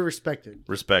 Very respected.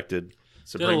 respected Did a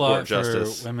Supreme lot Court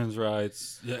justice. for women's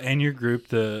rights. Yeah, and your group,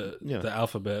 the Yeah.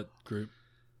 alphabet group.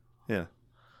 Yeah.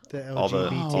 The All the-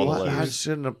 LGBT. all the I letters.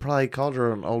 shouldn't have probably called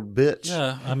her an old bitch.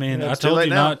 Yeah, I mean, Yeah, I it's too told late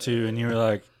you now. not to, and you were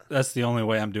like, "That's the only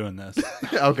way I'm doing this."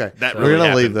 Okay, That we're really gonna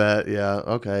happened. leave that. Yeah.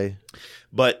 Okay.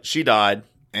 But she died,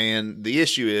 and the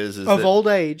issue is of that, old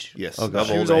age. yes, Okay. of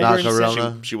She old was age. older Not and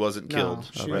Corona. She wasn't No, killed,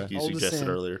 she like was you old as suggested sin.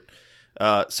 earlier.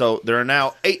 So there are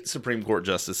now 8 Supreme Court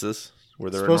justices,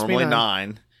 where there are Supposed to be normally 9. 9,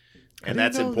 and didn't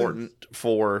that's know important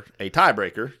for a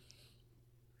tiebreaker.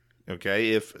 Okay,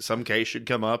 if some case should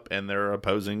come up and there are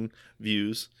opposing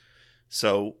views.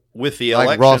 So with the Like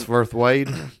election, Ross versus Wade.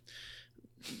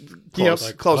 close,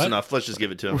 Like, close what? enough. Let's just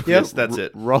give it to him. Yep. Yes, that's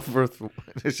it. Roth versus.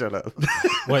 Shut up.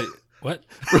 Wait, what?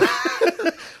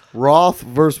 Roth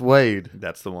versus Wade.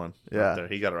 That's the one. Yeah. Right there.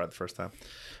 He got it right the first time.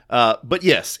 But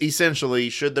yes, essentially,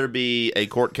 should there be a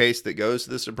court case that goes to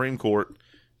the Supreme Court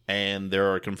and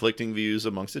there are conflicting views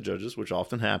amongst the judges, which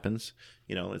often happens,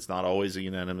 it's not always a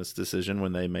unanimous decision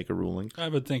when they make a ruling. I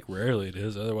would think rarely it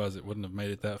is. Otherwise, it wouldn't have made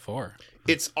it that far.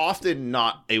 It's often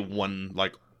not a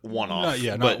one-off.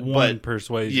 Not one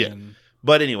persuasion.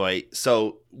 But anyway,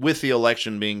 so with the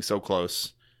election being so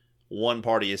close, one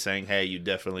party is saying, hey, you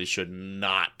definitely should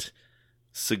not,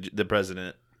 the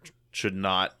president should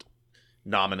not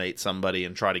nominate somebody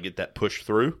and try to get that pushed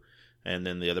through. And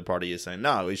then the other party is saying,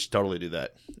 no, we should totally do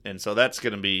that. And so that's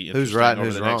going to be Who's interesting right and over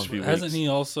who's the next wrong? few Hasn't weeks. he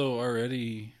also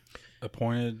already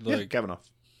appointed? Yeah, Like, Kavanaugh.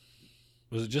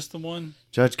 was it just the one?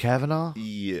 Judge Kavanaugh.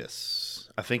 Yes.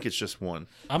 I think it's just one.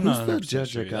 I'm Who's not the 100%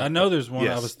 judge sure. that got- I know there's one.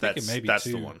 Yes, I was thinking maybe that's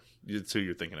two. the one. It's who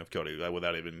you're thinking of, Cody,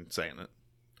 without even saying it.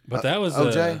 But that was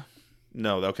OJ?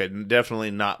 No, okay,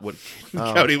 definitely not what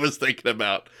Oh. Cody was thinking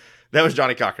about. That was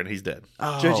Johnny Cochran. He's dead.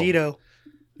 Oh. Judge Ito.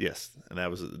 Yes, and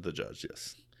that was the judge,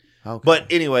 yes. Okay. But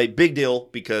anyway, big deal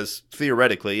because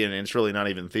theoretically, and it's really not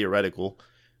even theoretical,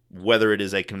 whether it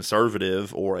is a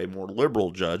conservative or a more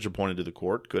liberal judge appointed to the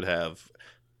court could have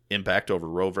impact over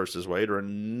Roe versus Wade or a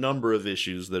number of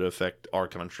issues that affect our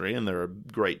country, and there are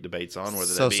great debates on whether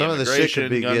So that be some of the shit could immigration,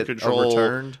 be gun get control,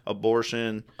 overturned?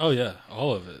 abortion. Oh yeah,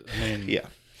 all of it. I mean, Yeah,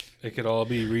 it could all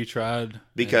be retried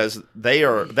because they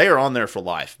are on there for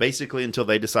life, basically until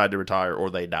they decide to retire or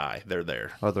they die. They're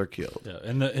there. or they're killed. Yeah,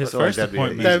 and his So, like, first that'd be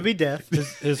appointment. That would be death.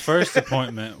 His first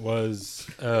appointment was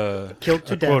Killed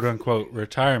to a death. quote unquote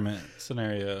retirement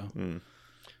scenario.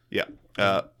 Yeah.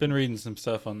 Been reading some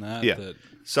stuff on that. Yeah. That,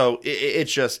 So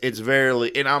it's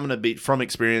very, and I'm going to be from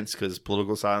experience because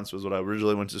political science was what I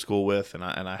originally went to school with, and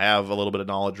I have a little bit of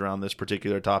knowledge around this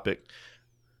particular topic.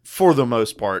 For the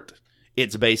most part,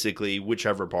 it's basically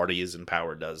whichever party is in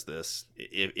power does this.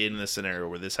 In the scenario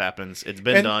where this happens, it's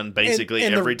been And- done basically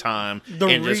and every time, the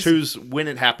and just reason- when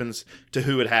it happens to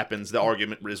who it happens, the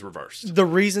argument is reversed. The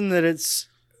reason that it's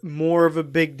more of a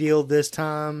big deal this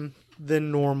time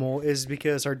than normal is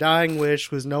because our dying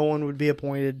wish was no one would be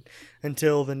appointed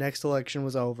until the next election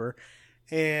was over.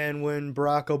 And when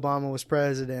Barack Obama was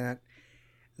president,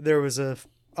 there was a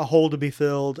hole to be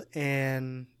filled,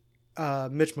 and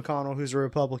Mitch McConnell, who's a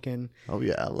Republican, Oh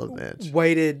yeah, I love Mitch.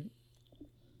 waited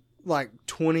like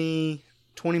 20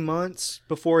 months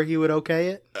before he would okay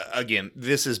it. Again,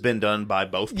 this has been done by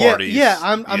both parties.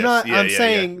 I'm Yes, not. yeah, I'm yeah,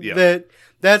 saying yeah. that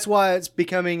that's why it's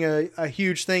becoming a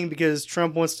huge thing because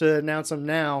Trump wants to announce them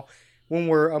now when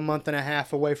we're a month and a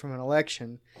half away from an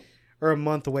election or a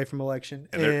month away from election,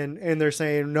 and they're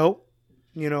saying nope.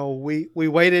 We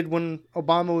waited when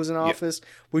Obama was in office.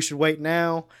 We should wait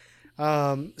now.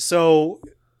 So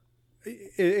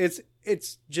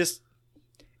it's just.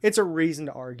 It's a reason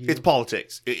to argue. It's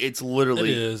politics. It's it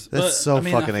literally is. That's But, so I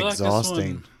mean, fucking I feel like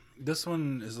exhausting. This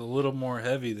one is a little more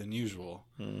heavy than usual.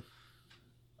 I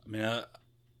mean,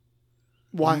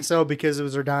 Why so? Because it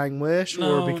was her dying wish,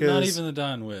 no, or because not even the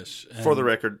dying wish. For the And-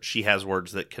 record, she has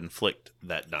words that conflict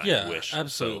that dying yeah, wish.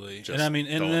 absolutely. So And I mean,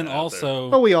 and throwing then that out there. also,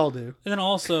 Well, we all do. and then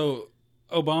also,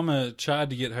 Obama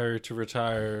tried to get her to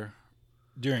retire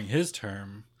during his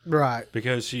term Right.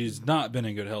 because she's not been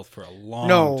in good health for a long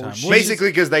No, time. she- Which is- basically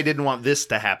because they didn't want this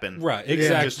to happen. right, Yeah.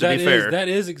 exactly. Just to be fair. That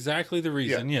is exactly the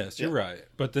reason. Yeah. Yes, you're right.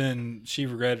 But then she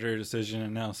regretted her decision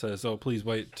and now says, "Oh, please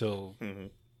wait till Mhm.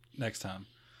 next time."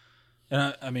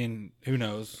 And I mean, who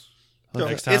knows?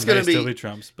 Next time It's going may to still be be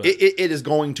Trump's, but it is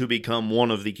going to become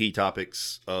one of the key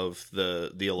topics of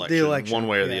the election, one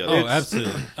way or the yeah. other. oh,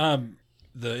 absolutely.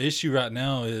 The issue right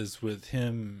now is with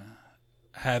him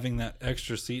having that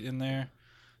extra seat in there,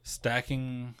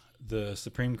 stacking the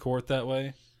Supreme Court that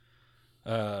way.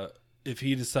 If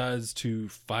he decides to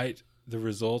fight the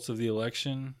results of the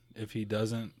election, if he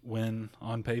doesn't win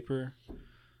on paper,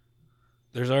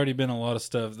 there's already been a lot of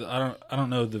stuff that I don't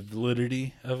know the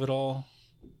validity of it all.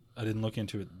 I didn't look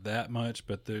into it that much,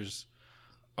 but there's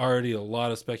already a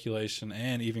lot of speculation,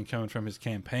 and even coming from his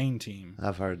campaign team,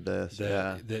 I've heard this.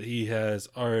 Yeah. that he has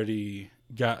already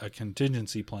got a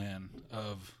contingency plan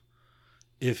of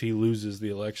if he loses the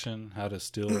election, how to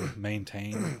still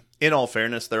maintain. In all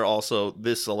fairness,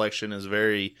 this election is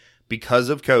very, because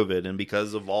of COVID and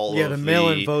because of all Yeah, of the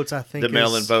mail-in votes, I think, the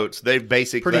mail-in is votes, they've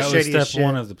basically pretty That was shady as step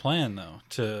one shit. of the plan,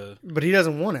 though, But he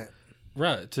doesn't want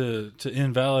it. to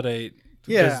invalidate.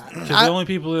 Yeah, because the only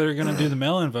people that are going to do the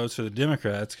mail-in votes are the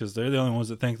Democrats, because they're the only ones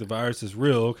that think the virus is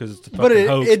real, because it's a But fucking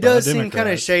hoax. it by does the seem kind of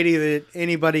Democrats. shady that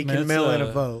anybody Man, can it's, mail in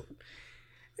a vote.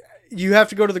 You have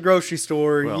to go to the grocery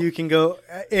store. Well- You can go,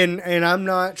 and I'm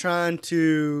not trying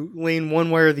to lean one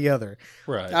way or the other.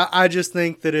 Right, I just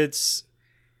think that it's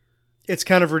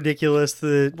kind of ridiculous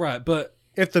that right, but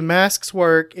if the masks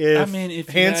work, if I mean, if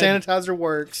you hand had- sanitizer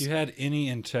works, if you had any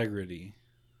integrity,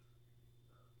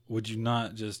 would you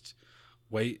not just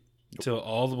wait till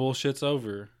all the bullshit's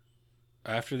over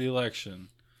after the election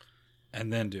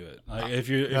and then do it? Like if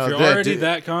you're No, already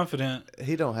that confident,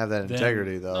 He don't have that Then-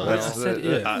 integrity though. No, That's I said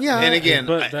the- if. Yeah. and again,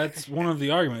 but that's one of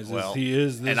the arguments. Is Well, he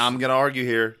is this, and I'm going to argue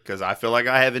here because I feel like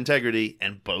I have integrity,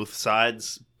 and both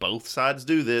sides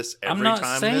do this every I'm not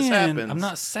time saying this happens. I'm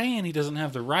not saying he doesn't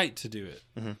have the right to do it.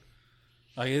 Mhm.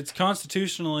 Like it's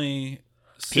constitutionally.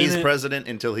 He's Senate- president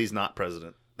until he's not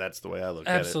president. That's the way I look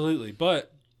Absolutely.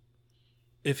 But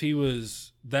if he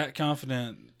was that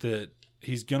confident that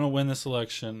he's going to win this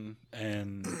election,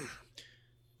 and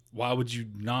why would you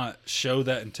not show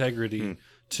that integrity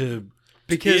to,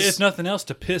 Because- if nothing else,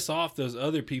 to piss off those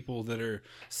other people that are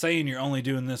saying you're only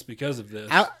doing this because of this?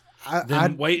 Then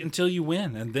I'd wait until you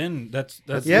win, and then that's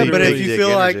yeah, but if Big you dick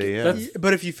feel like, energy, yeah. That's-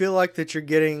 but if you feel like that you're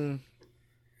getting,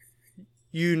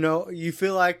 you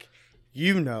feel like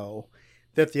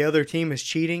that the other team is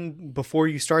cheating before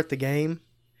you start the game,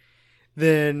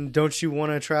 then don't you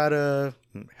want to try to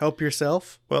help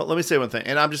yourself? Well, let me say one thing,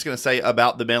 and I'm just going to say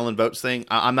about the mail-in votes thing.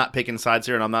 I'm not picking sides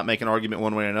here, and I'm not making an argument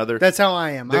one way or another. That's how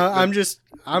I am. The-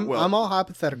 I'm all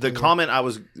hypothetical. The here. comment I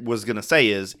was going to say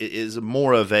is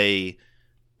more of a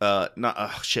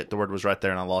the word was right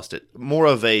there and I lost it. More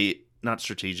of a not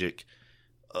strategic,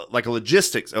 like a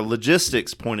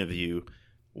logistics point of view.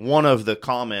 One of the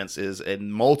comments is,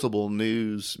 and multiple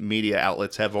news media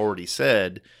outlets have already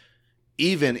said,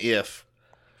 even if,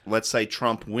 let's say,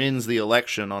 Trump wins the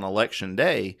election on election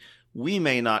day, we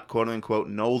may not, quote unquote,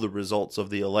 know the results of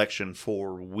the election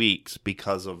for weeks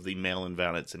because of the mail-in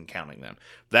ballots and counting them.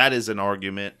 That is an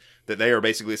argument that they are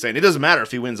basically saying it doesn't matter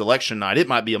if he wins election night. It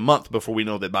might be a month before we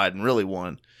know that Biden really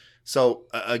won. So,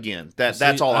 again, that's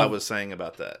all I was saying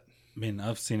about that. I mean,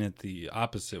 I've seen it the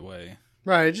opposite way.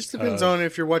 Right. It just depends on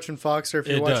if you're watching Fox or if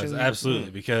you're It watching. does,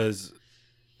 absolutely, because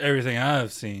everything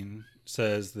I've seen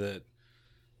says that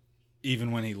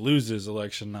even when he loses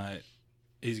election night,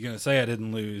 he's going to say I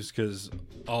didn't lose because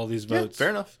all these votes. Fair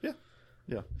enough. Yeah.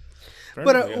 Fair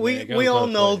But enough. Yeah, we it goes we all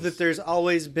both know ways. that there's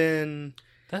always been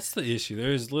That's the issue.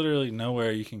 There is literally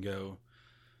nowhere you can go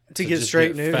to get just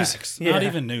straight get news. Facts. Yeah. Not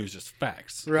even news, just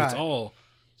facts. Right. It's all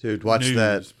Dude, watch news,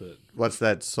 that. But What's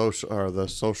that the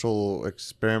social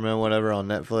experiment, whatever, on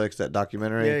Netflix? That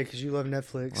documentary. Yeah, because you love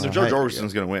Netflix. So Well, Joe hey,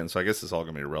 Jorgensen's going to win, so I guess it's all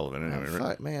going to be irrelevant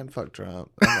anyway. Right? Fuck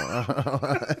Trump.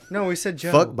 No, he said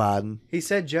Joe. Fuck Biden. He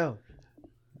said Joe.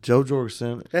 Joe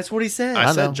Jorgensen. That's what he said. I I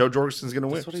know. said Joe Jorgensen's going to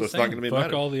win, that's what so he's it's saying. not going to be a Fuck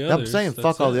matter. all the others. I'm saying That's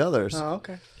fuck all it. the others. Oh,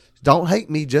 okay. Don't hate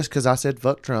me just because I said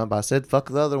fuck Trump. I said fuck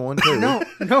the other one too. No,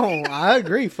 I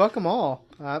agree. Fuck them all.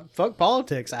 Fuck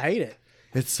politics. I hate it.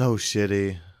 It's so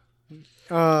shitty.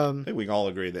 I think we can all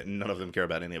agree that none of them care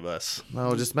about any of us.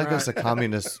 No, just make us a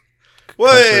communist.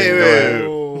 Wait.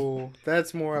 Oh,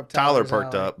 that's more up. Tyler Tyler's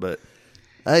perked alley. up, but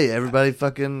Hey, everybody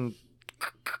fucking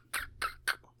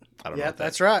I don't know. Yeah, about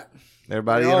that's that. right.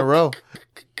 everybody We in a all- row.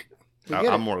 We get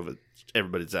I'm it. more of a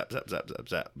everybody zap, zap, zap, zap,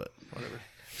 zap, but whatever.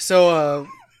 So,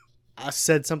 I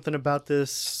said something about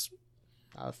this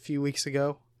a few weeks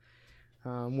ago.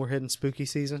 We're hitting spooky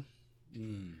season.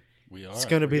 We are. It's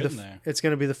gonna We're be getting there. it's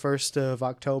gonna be the 1st of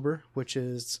October, which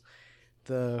is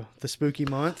the spooky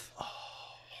month.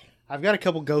 I've got a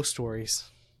couple ghost stories.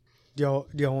 Do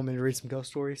y'all want me to read some ghost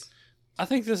stories? I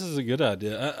think this is a good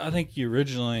idea. I think you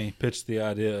originally pitched the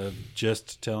idea of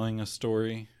just telling a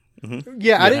story.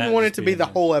 Yeah, I didn't that want it just to be being the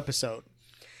the- whole episode.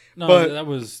 No, But- that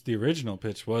was the original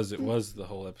pitch. Was the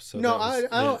whole episode? No,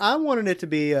 That was I wanted it to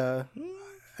be an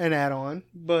add-on,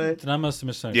 but Then I must have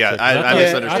misunderstood. Yeah, I thought-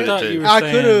 misunderstood I thought it too. you were I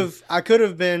saying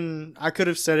could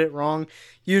have said it wrong.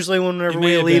 Usually, you whenever may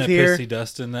we have leave been a here, pissy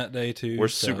Dustin that day too. We're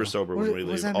so- super sober when What- we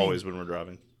what does leave. that mean? Always when we're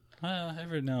driving. Well,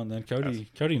 every now and then,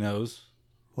 Cody knows.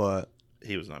 What?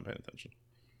 He was not paying attention.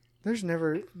 there's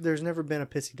never been a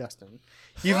pissy Dustin.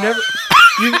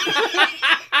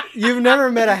 You've never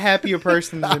met a happier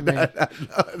person than me.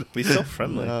 He's so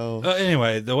friendly. No.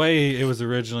 Anyway, the way it was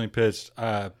originally pitched,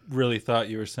 I really thought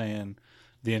you were saying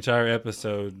the entire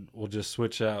episode will just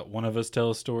switch out. One of us tell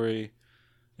a story.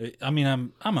 I'm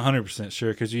 100%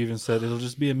 sure because you even said it'll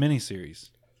just be a mini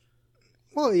series.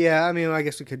 Well, yeah, I mean, I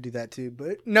guess we could do that too,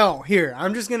 but no. Here,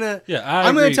 I'm just gonna. Yeah,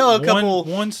 I'm gonna agree. tell a couple.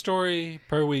 One story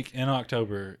per week in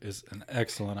October is an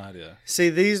excellent idea. See,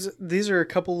 these are a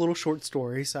couple little short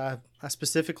stories. I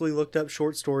specifically looked up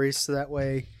short stories so that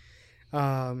way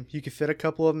you could fit a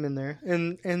couple of them in there,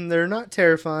 and they're not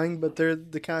terrifying, but they're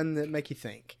the kind that make you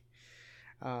think.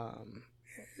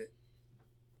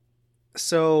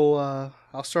 So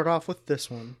I'll start off with this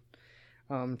one.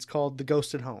 It's called The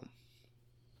Ghost at Home.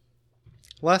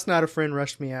 Last night, a friend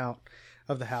rushed me out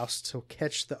of the house to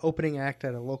catch the opening act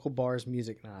at a local bar's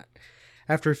music night.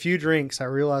 After a few drinks, I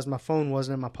realized my phone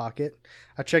wasn't in my pocket.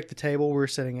 I checked the table we were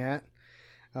sitting at,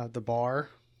 the bar,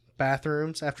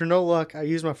 bathrooms. After no luck, I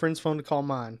used my friend's phone to call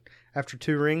mine. After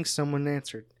 2 rings, someone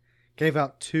answered, gave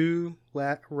out 2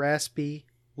 raspy,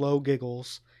 low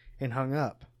giggles, and hung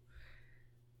up.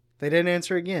 They didn't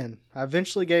answer again. I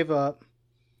eventually gave up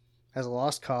as a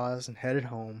lost cause and headed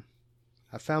home.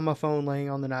 I found my phone laying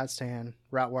on the nightstand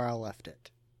right where I left it.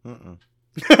 Mm-mm.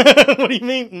 What do you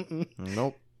mean? Mm-mm.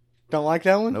 Nope. Don't like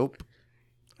that one? Nope.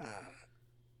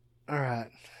 All right.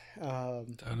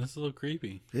 That's a little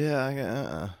creepy.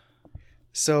 Yeah.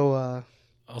 So,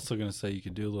 Also going to say you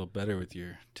could do a little better with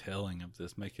your telling of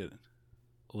this. Make it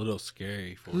a little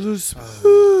scary for A us. little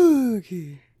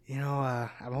spooky. you know,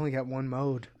 I've only got one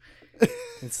mode.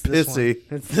 It's this Pissy.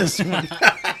 one. It's this one.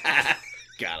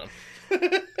 Got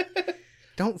him.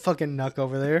 Don't fucking knuck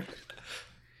over there.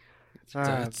 All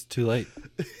right. It's too late.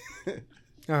 All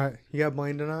right. You got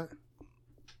Blaine tonight?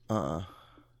 Uh-uh.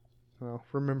 Well,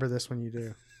 remember this when you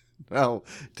do. No,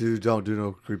 dude, don't do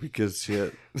no creepy kids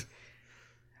shit.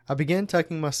 I began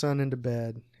tucking my son into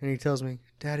bed, and he tells me,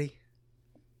 Daddy,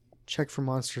 check for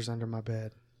monsters under my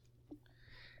bed.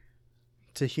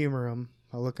 To humor him,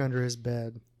 I look under his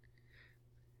bed,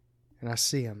 and I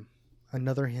see him,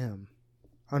 another him,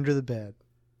 under the bed,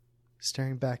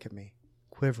 staring back at me,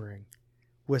 quivering,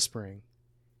 whispering,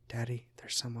 Daddy,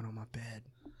 there's someone on my bed.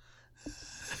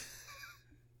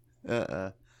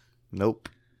 Nope.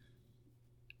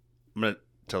 I'm gonna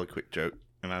tell a quick joke,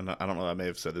 and I don't know. I may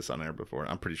have said this on air before.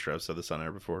 I'm pretty sure I've said this on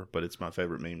air before, but it's my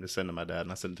favorite meme to send to my dad,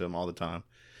 and I send it to him all the time.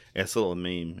 And it's a little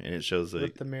meme, and it shows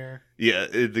With the mirror.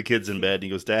 the kid's in bed, and he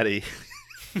goes, "Daddy."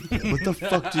 What the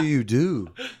fuck do you do?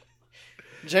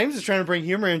 James is trying to bring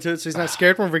humor into it, so he's not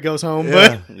scared whenever he goes home,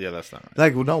 Yeah. Yeah, that's not right.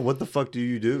 Like, well, no, what the fuck do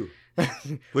you do?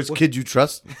 Which kid you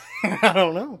trust? but I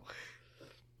don't know.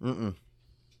 Mm-mm.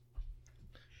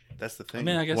 That's the thing. I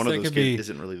mean, I guess one of that those could kids be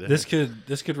isn't really there.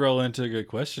 This could roll into a good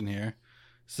question here.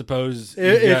 Suppose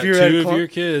If you got you're at two a of cl- your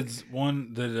kids,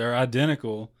 one that are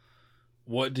identical.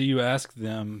 What do you ask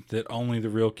them that only the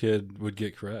real kid would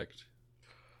get correct?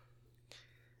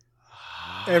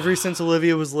 Ever since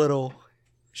Olivia was little,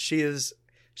 she has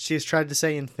tried to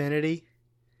say infinity,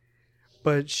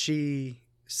 but she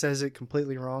says it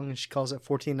completely wrong, and she calls it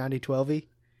 149012.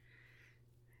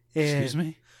 Excuse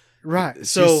me. Right.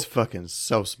 So She's fucking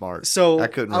so smart. so I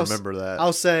couldn't I'll- remember that.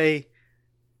 I'll say,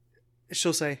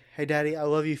 she'll say, "Hey, Daddy, I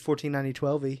love you,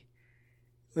 149012."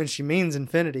 When she means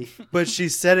infinity, but she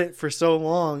said it for so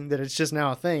long that it's just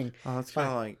now a thing. Oh, it's kind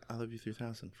of like "I Love You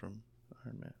 3000" from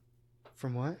Iron Man.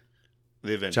 From what?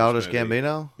 The Avengers Childish movie.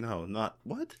 Gambino. No, not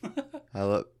what? I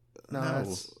love. No, No,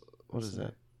 that's what is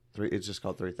that? It's just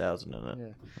called 3000, isn't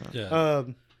it? yeah. Yeah.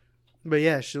 But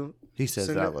yeah, she'll. He says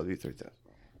So that I no- love you 3000.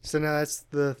 So now that's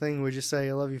the thing. We just say,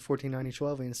 "I love you,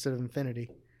 149012" instead of infinity.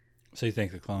 So you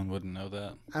think the clone wouldn't know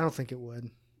that? I don't think it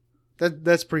would.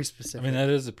 That's pretty specific. I mean, that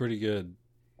is a pretty good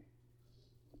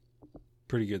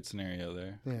scenario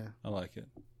there. yeah. I like it.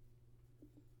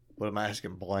 What am I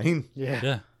asking, Blaine? Yeah.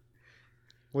 Yeah.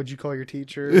 What'd you call your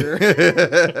teacher?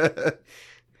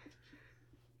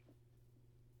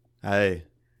 Hey,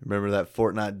 remember that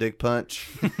Fortnite dick punch?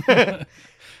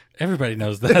 Everybody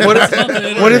knows that. What It's on the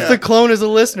internet. What if the clone is a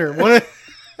listener? What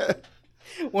if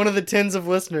One of the tens of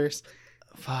listeners.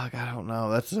 Fuck, I don't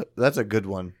know. That's a good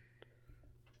one.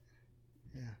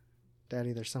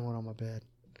 Daddy, there's someone on my bed.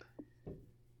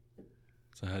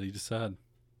 So how do you decide?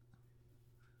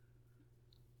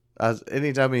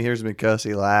 Anytime he hears me cuss,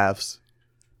 he laughs.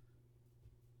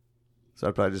 So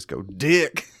I'd probably just go,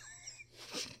 dick.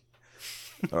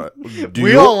 All right.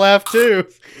 We all laugh too.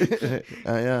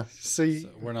 Yeah. So, So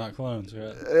we're not clones,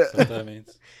 right? That's what that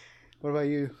means. what about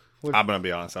you? I'm gonna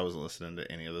be honest. I wasn't listening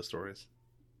to any of the stories.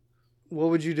 What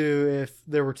would you do if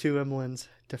there were two Emmelyns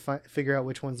to figure out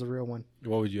which one's the real one?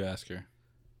 What would you ask her?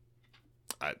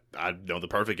 I know the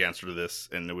perfect answer to this,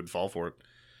 and it would fall for it.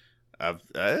 I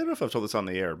don't know if I've told this on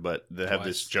the air, but they have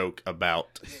this Twice. joke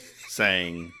about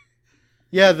saying,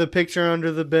 Yeah, the picture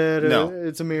under the bed. No.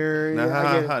 It's a mirror. Yeah,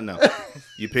 I get it. no,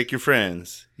 you pick your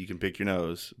friends, you can pick your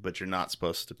nose, but you're not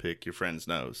supposed to pick your friend's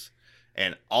nose.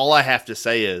 And all I have to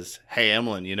say is, hey,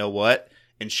 Emlyn, you know what?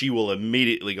 And she will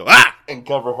immediately go, ah, and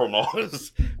cover her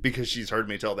nose because she's heard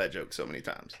me tell that joke so many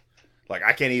times. Like,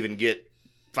 I can't even get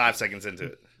 5 seconds into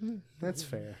it. That's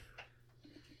fair.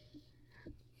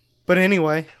 But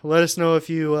anyway, let us know if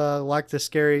you like the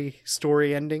scary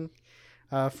story ending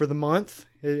for the month.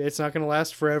 It's not going to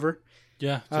last forever.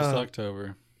 Yeah, just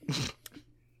October.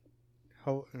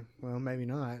 Oh, well, maybe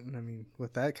not. I mean,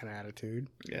 with that kind of attitude.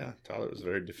 Yeah, Tyler was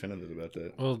very definitive about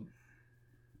that. Well,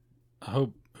 I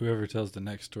hope whoever tells the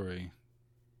next story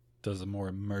does a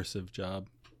more immersive job.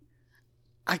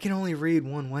 I can only read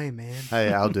one way, man.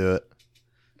 Hey, I'll do it.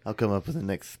 I'll come up with the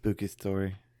next spooky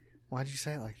story. Why'd you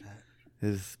say it like that?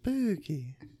 It's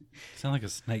spooky. Sound like a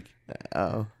snake.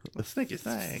 Oh. The snake is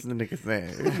snake. Snake is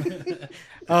snake.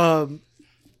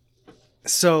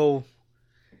 So,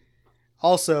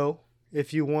 also,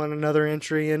 if you want another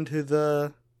entry into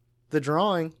the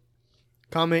drawing,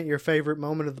 comment your favorite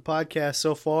moment of the podcast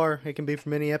so far. It can be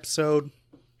from any episode.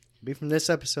 It can be from this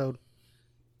episode.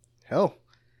 Hell,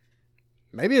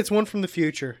 maybe it's one from the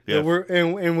future. Yeah.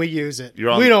 And we use it. You're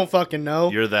on- We don't fucking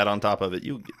know. You're that on top of it.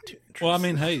 You get two entries. Well, I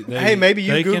mean, hey, Hey, maybe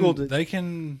you they Googled can, it. They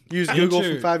can Use Google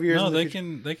from 5 years No, in the they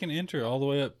future. they can enter all the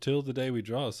way up till the day we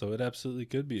draw. So it absolutely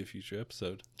could be a future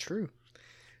episode. True.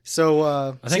 So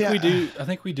I think we do. I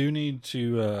think we do need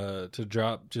to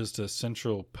drop just a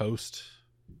central post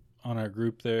on our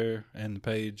group there and the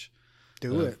page.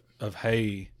 Do it. Of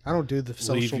hey, I don't do the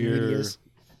social your- medias.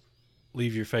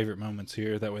 leave your favorite moments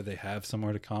here. That way they have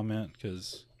somewhere to comment.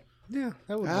 Because Yeah,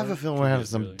 that would I have a work. feeling we're having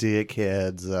some Really.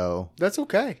 dickheads, though. That's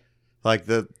okay. Like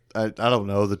I don't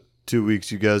know, the 2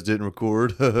 weeks you guys didn't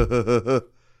record. That'd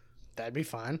be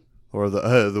fine. Or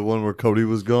the one where Cody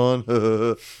was gone.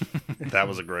 That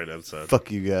was a great episode.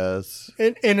 Fuck you guys.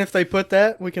 And if they put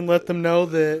that, we can let them know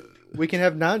that we can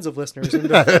have 9s of listeners and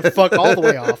they'll fuck all the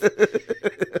way off.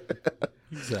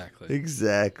 exactly.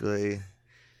 Exactly.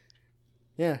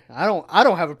 Yeah, I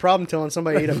don't have a problem telling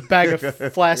somebody to eat a bag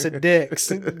of flaccid dicks.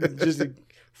 Just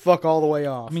fuck all the way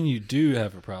off. I mean, you do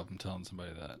have a problem telling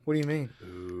somebody that. What do you mean?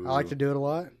 I like to do it a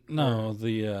lot. No,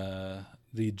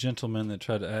 the gentleman that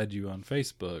tried to add you on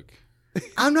Facebook.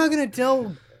 I'm not gonna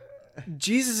tell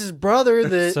Jesus' brother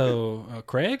that So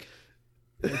Craig,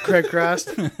 Craig Christ.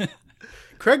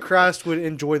 Craig Christ would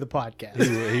enjoy the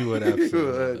podcast. he would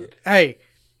absolutely. Hey,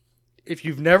 if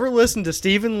you've never listened to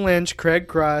Stephen Lynch, Craig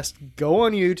Christ, go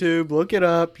on YouTube, look it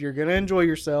up. You're gonna enjoy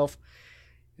yourself,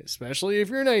 especially if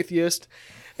you're an atheist.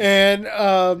 And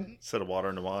Instead of water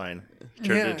into wine, turned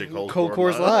yeah, it into cold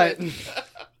Coors Light.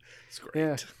 It's great.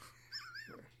 Yeah.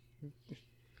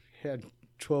 Had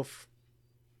 12.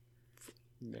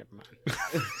 Never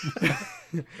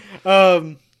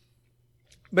mind.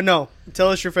 But no, tell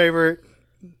us your favorite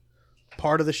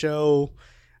part of the show,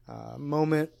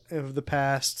 moment of the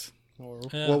past, or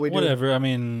what we do. Whatever. I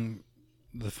mean,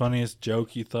 the funniest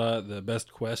joke you thought, the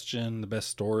best question, the best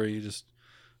story, just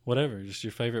whatever. Just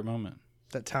your favorite moment.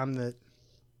 That time that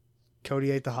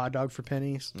Cody ate the hot dog for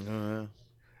pennies. That's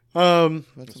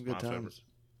That's some good my times. favorite.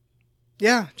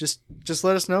 Yeah, just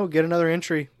let us know. Get another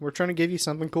entry. We're trying to give you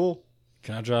something cool.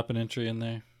 Can I drop an entry in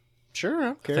there? Sure, I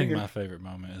don't care. I think my favorite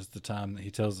moment is the time that he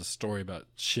tells the story about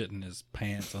shitting his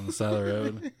pants on the side of the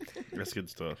road. That's good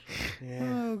stuff. Yeah,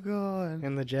 Oh god.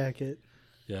 and the jacket.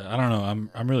 Yeah, I don't know.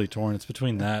 I'm really torn. It's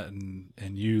between that and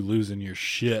you losing your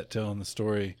shit telling the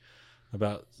story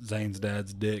about Zane's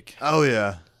dad's dick. Oh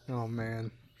yeah. Oh man,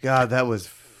 God, that was.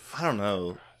 I don't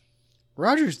know.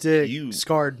 Roger's dick You-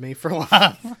 scarred me for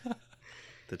life.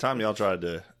 The time y'all tried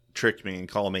to trick me and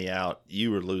call me out,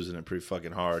 you were losing it pretty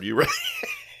fucking hard. You were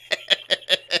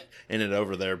in it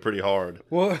over there pretty hard.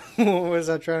 What was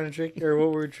I trying to trick, or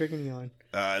what were we tricking you on?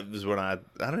 It was when I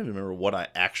don't even remember what I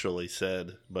actually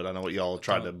said, but I know what y'all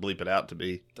tried to bleep it out to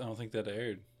be. I don't think that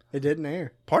aired. It didn't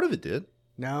air. Part of it did.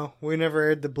 No, we never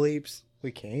aired the bleeps.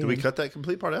 We can. Did we cut that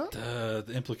complete part out? The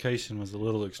implication was a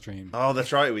little extreme. Oh,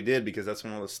 that's right. We did because that's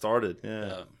when all this started.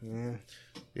 Yeah. Yeah.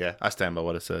 Yeah, I stand by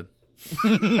what I said.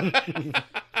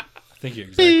 I think your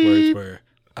exact words were,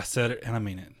 "I said it and I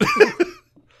mean it."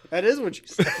 That is what you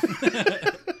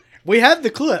said. We have the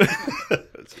clip.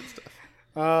 That's good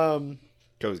stuff. Um,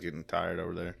 Co's getting tired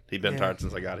over there. He's been Yeah. tired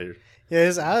since I got here. yeah,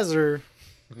 his eyes are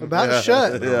about to Yeah.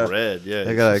 shut. Yeah. Red, yeah.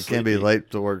 I he's can't be sleepy.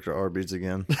 late to work to Arby's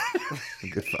again.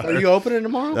 Good Are fire. you opening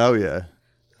tomorrow? Oh yeah.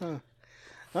 All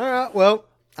right. Well,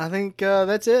 I think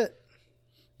that's it.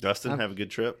 Dustin, have a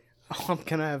good trip. Oh, I'm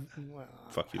gonna have. Well,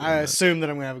 Fuck you. I assume that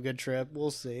I'm gonna have a good trip.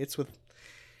 We'll see. It's with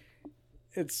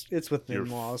the Your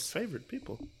in-laws. favorite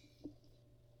people.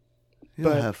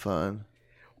 You'll But- have fun.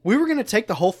 We were gonna take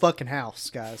the whole fucking house,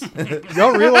 guys.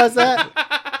 Y'all realize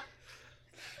that?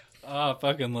 Oh, I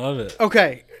fucking love it.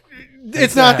 Okay,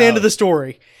 it's the not the end of house. the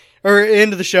story or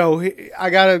end of the show. I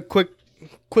got a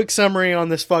quick summary on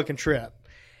this fucking trip.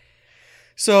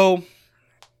 So,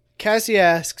 Cassie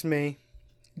asks me,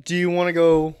 "Do you want to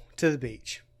go to the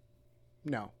beach?"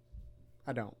 No,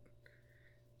 I don't.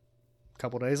 A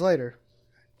couple days later,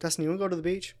 Dustin, you want to go to the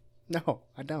beach? No,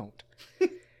 I don't. A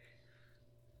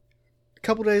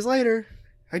couple days later,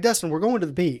 hey Dustin, we're going to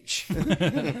the beach.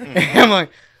 And I'm like,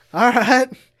 all right.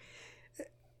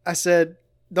 I said,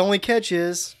 the only catch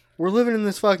is we're living in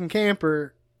this fucking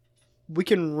camper. We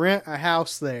can rent a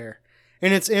house there.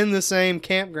 And it's in the same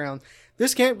campground.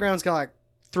 This campground's got like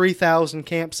 3,000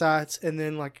 campsites and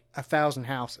then like 1,000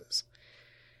 houses.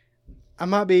 I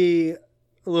might be a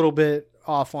little bit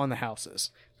off on the houses.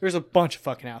 There's a bunch of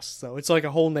fucking houses though. It's like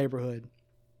a whole neighborhood.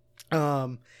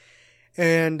 And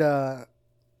I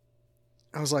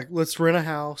was like, let's rent a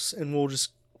house and we'll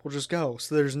just go.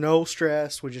 So there's no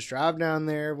stress. We just drive down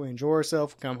there. We enjoy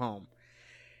ourselves. We come home.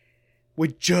 We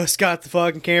just got the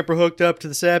fucking camper hooked up to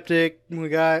the septic. We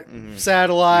got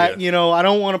satellite. Yeah. You know, I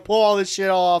don't want to pull all this shit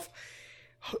off.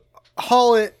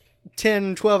 Haul it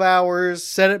 10, 12 hours,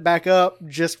 set it back up.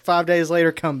 Just 5 days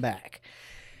later, come back.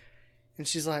 And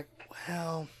she's like,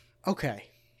 well, okay.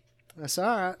 I said,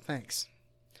 all right, thanks.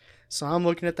 So I'm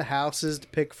looking at the houses to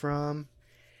pick from.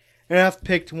 And I've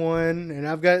picked one, and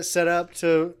I've got it set up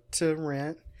to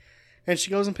rent. And she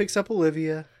goes and picks up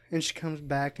Olivia, and she comes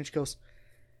back, and she goes,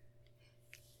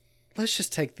 let's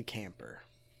just take the camper.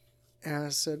 And I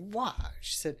said, why?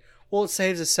 She said, well, it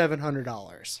saves us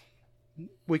 $700.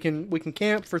 We can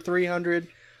camp for $300,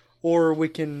 or we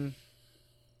can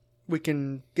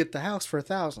get the house for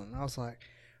 $1,000. I was like,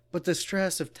 but the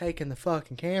stress of taking the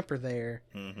fucking camper there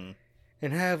and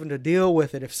having to deal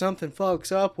with it. If something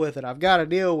fucks up with it, I've got to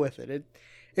deal with it.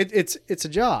 It's a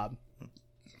job.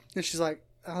 And she's like,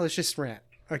 oh, let's just rent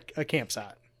a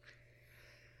campsite.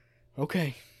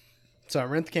 Okay. So I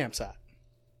rent the campsite.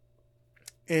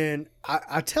 And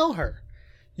I tell her,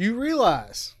 you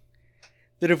realize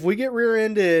that if we get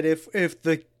rear-ended, if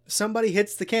somebody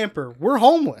hits the camper, we're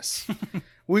homeless.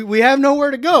 we have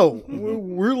nowhere to go.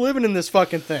 We're living in this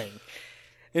fucking thing.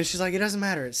 And she's like, it doesn't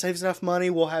matter. It saves enough money.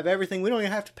 We'll have everything. We don't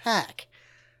even have to pack.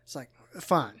 It's like,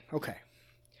 fine. Okay.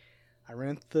 I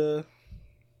rent the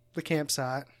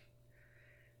campsite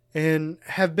and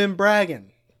have been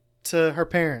bragging to her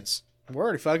parents. We're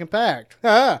already fucking packed.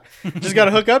 Just got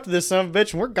to hook up to this son of a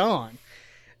bitch and we're gone.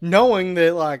 Knowing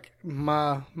that, like,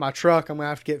 my truck, I'm going to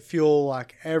have to get fuel,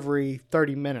 like, every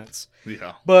 30 minutes.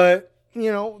 Yeah. But,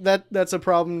 you know, that's a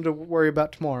problem to worry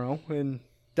about tomorrow. And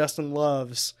Dustin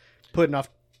loves putting off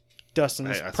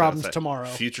Dustin's Hey, problems that's tomorrow.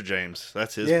 Future James.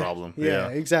 That's his Yeah, problem. Yeah, Yeah.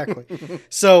 exactly.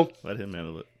 So, Let him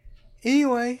handle it.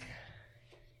 anyway,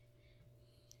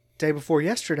 day before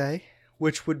yesterday,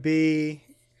 which would be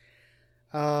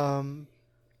Monday.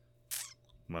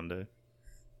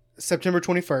 September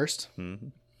 21st, Mm-hmm.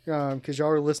 because y'all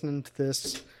are listening to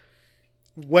this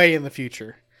way in the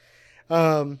future.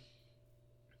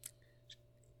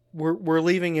 We're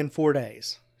leaving in 4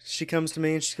 days. She comes to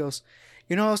me and she goes,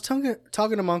 you know, I was talking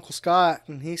to my Uncle Scott,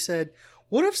 and he said,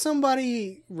 what if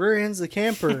somebody rear ends the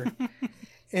camper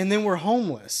and then we're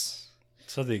homeless?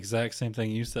 So the exact same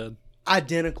thing you said.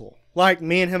 Identical. Like,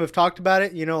 me and him have talked about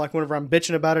it, you know, like whenever I'm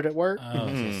bitching about it at work. Oh,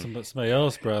 so somebody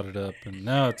else brought it up, and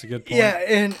now it's a good point.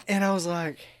 Yeah, and I was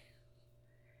like,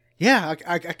 yeah,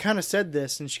 I kind of said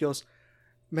this, and she goes,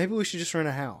 maybe we should just rent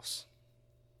a house.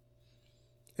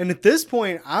 And at this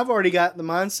point, I've already got the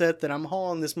mindset that I'm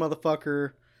hauling this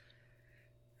motherfucker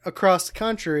across the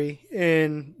country,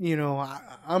 and, you know,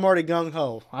 I'm already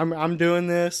gung-ho. I'm doing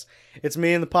this. It's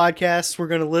me and the podcast. We're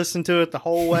going to listen to it the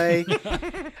whole way.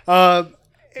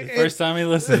 The first time he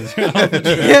listens. You're on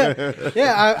the trip.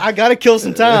 Yeah, I got to kill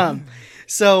some time.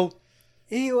 So,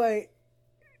 Anyway,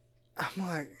 I'm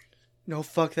like, no,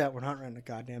 fuck that. We're not renting a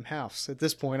goddamn house. At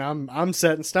this point, I'm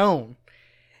set in stone.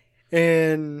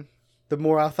 And the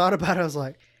more I thought about it, I was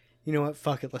like, you know what?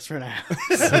 Fuck it. Let's rent a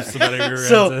house. Somebody rents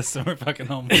So- us and we're fucking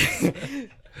homeless.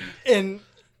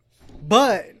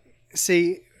 But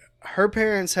see, her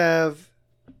parents have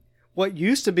what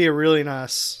used to be a really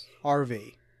nice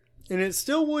RV, and it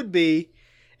still would be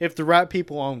if the right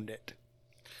people owned it.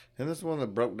 And this one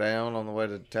that broke down on the way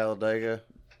to Talladega.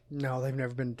 No, they've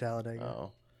never been to Talladega.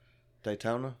 Oh,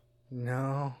 Daytona.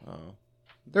 No, Oh,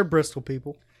 they're Bristol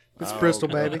people. It's Oh, Bristol,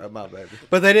 okay. baby. My baby.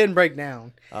 But they didn't break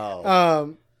down.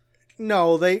 Oh,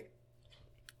 No, they're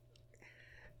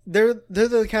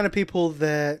the kind of people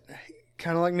that,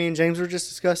 kind of like me and James were just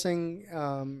discussing.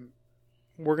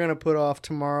 We're gonna put off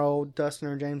tomorrow Dustin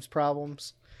or James'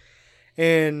 problems,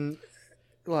 and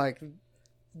like,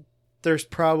 there's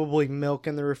probably milk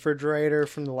in the refrigerator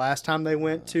from the last time they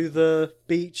went to the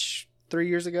beach 3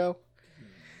 years ago.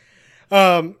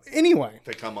 Anyway,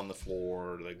 They come on the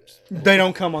floor. they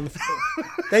don't come on the floor.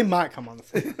 They might come on the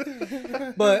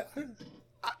floor. But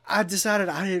I decided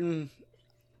I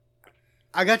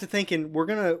got to thinking we're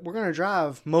gonna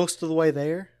drive most of the way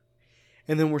there,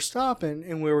 and then we're stopping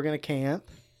and we were gonna camp,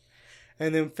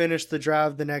 and then finish the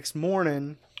drive the next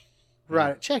morning,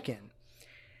 right at check-in.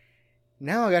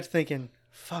 Now I got to thinking,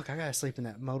 fuck, I gotta sleep in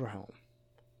that motorhome,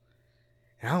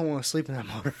 and I don't want to sleep in that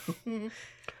motorhome.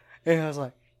 And I was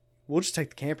like, we'll just take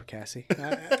the camper, Cassie.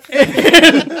 And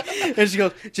she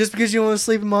goes, just because you want to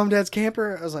sleep in mom and dad's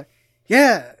camper? I was like,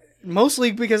 yeah,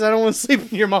 mostly because I don't want to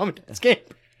sleep in your mom and dad's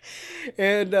camper.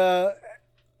 And,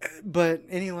 but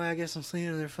anyway, I guess I'm sleeping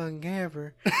in their fucking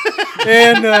camper.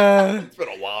 And, It's been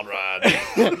a wild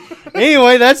ride.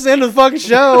 anyway, that's the end of the fucking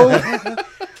show.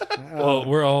 Well,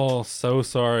 we're all so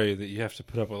sorry that you have to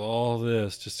put up with all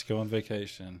this just to go on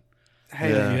vacation.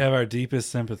 Hey, Yeah. You have our deepest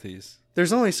sympathies.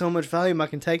 there's only so much Valium I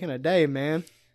can take in a day, man.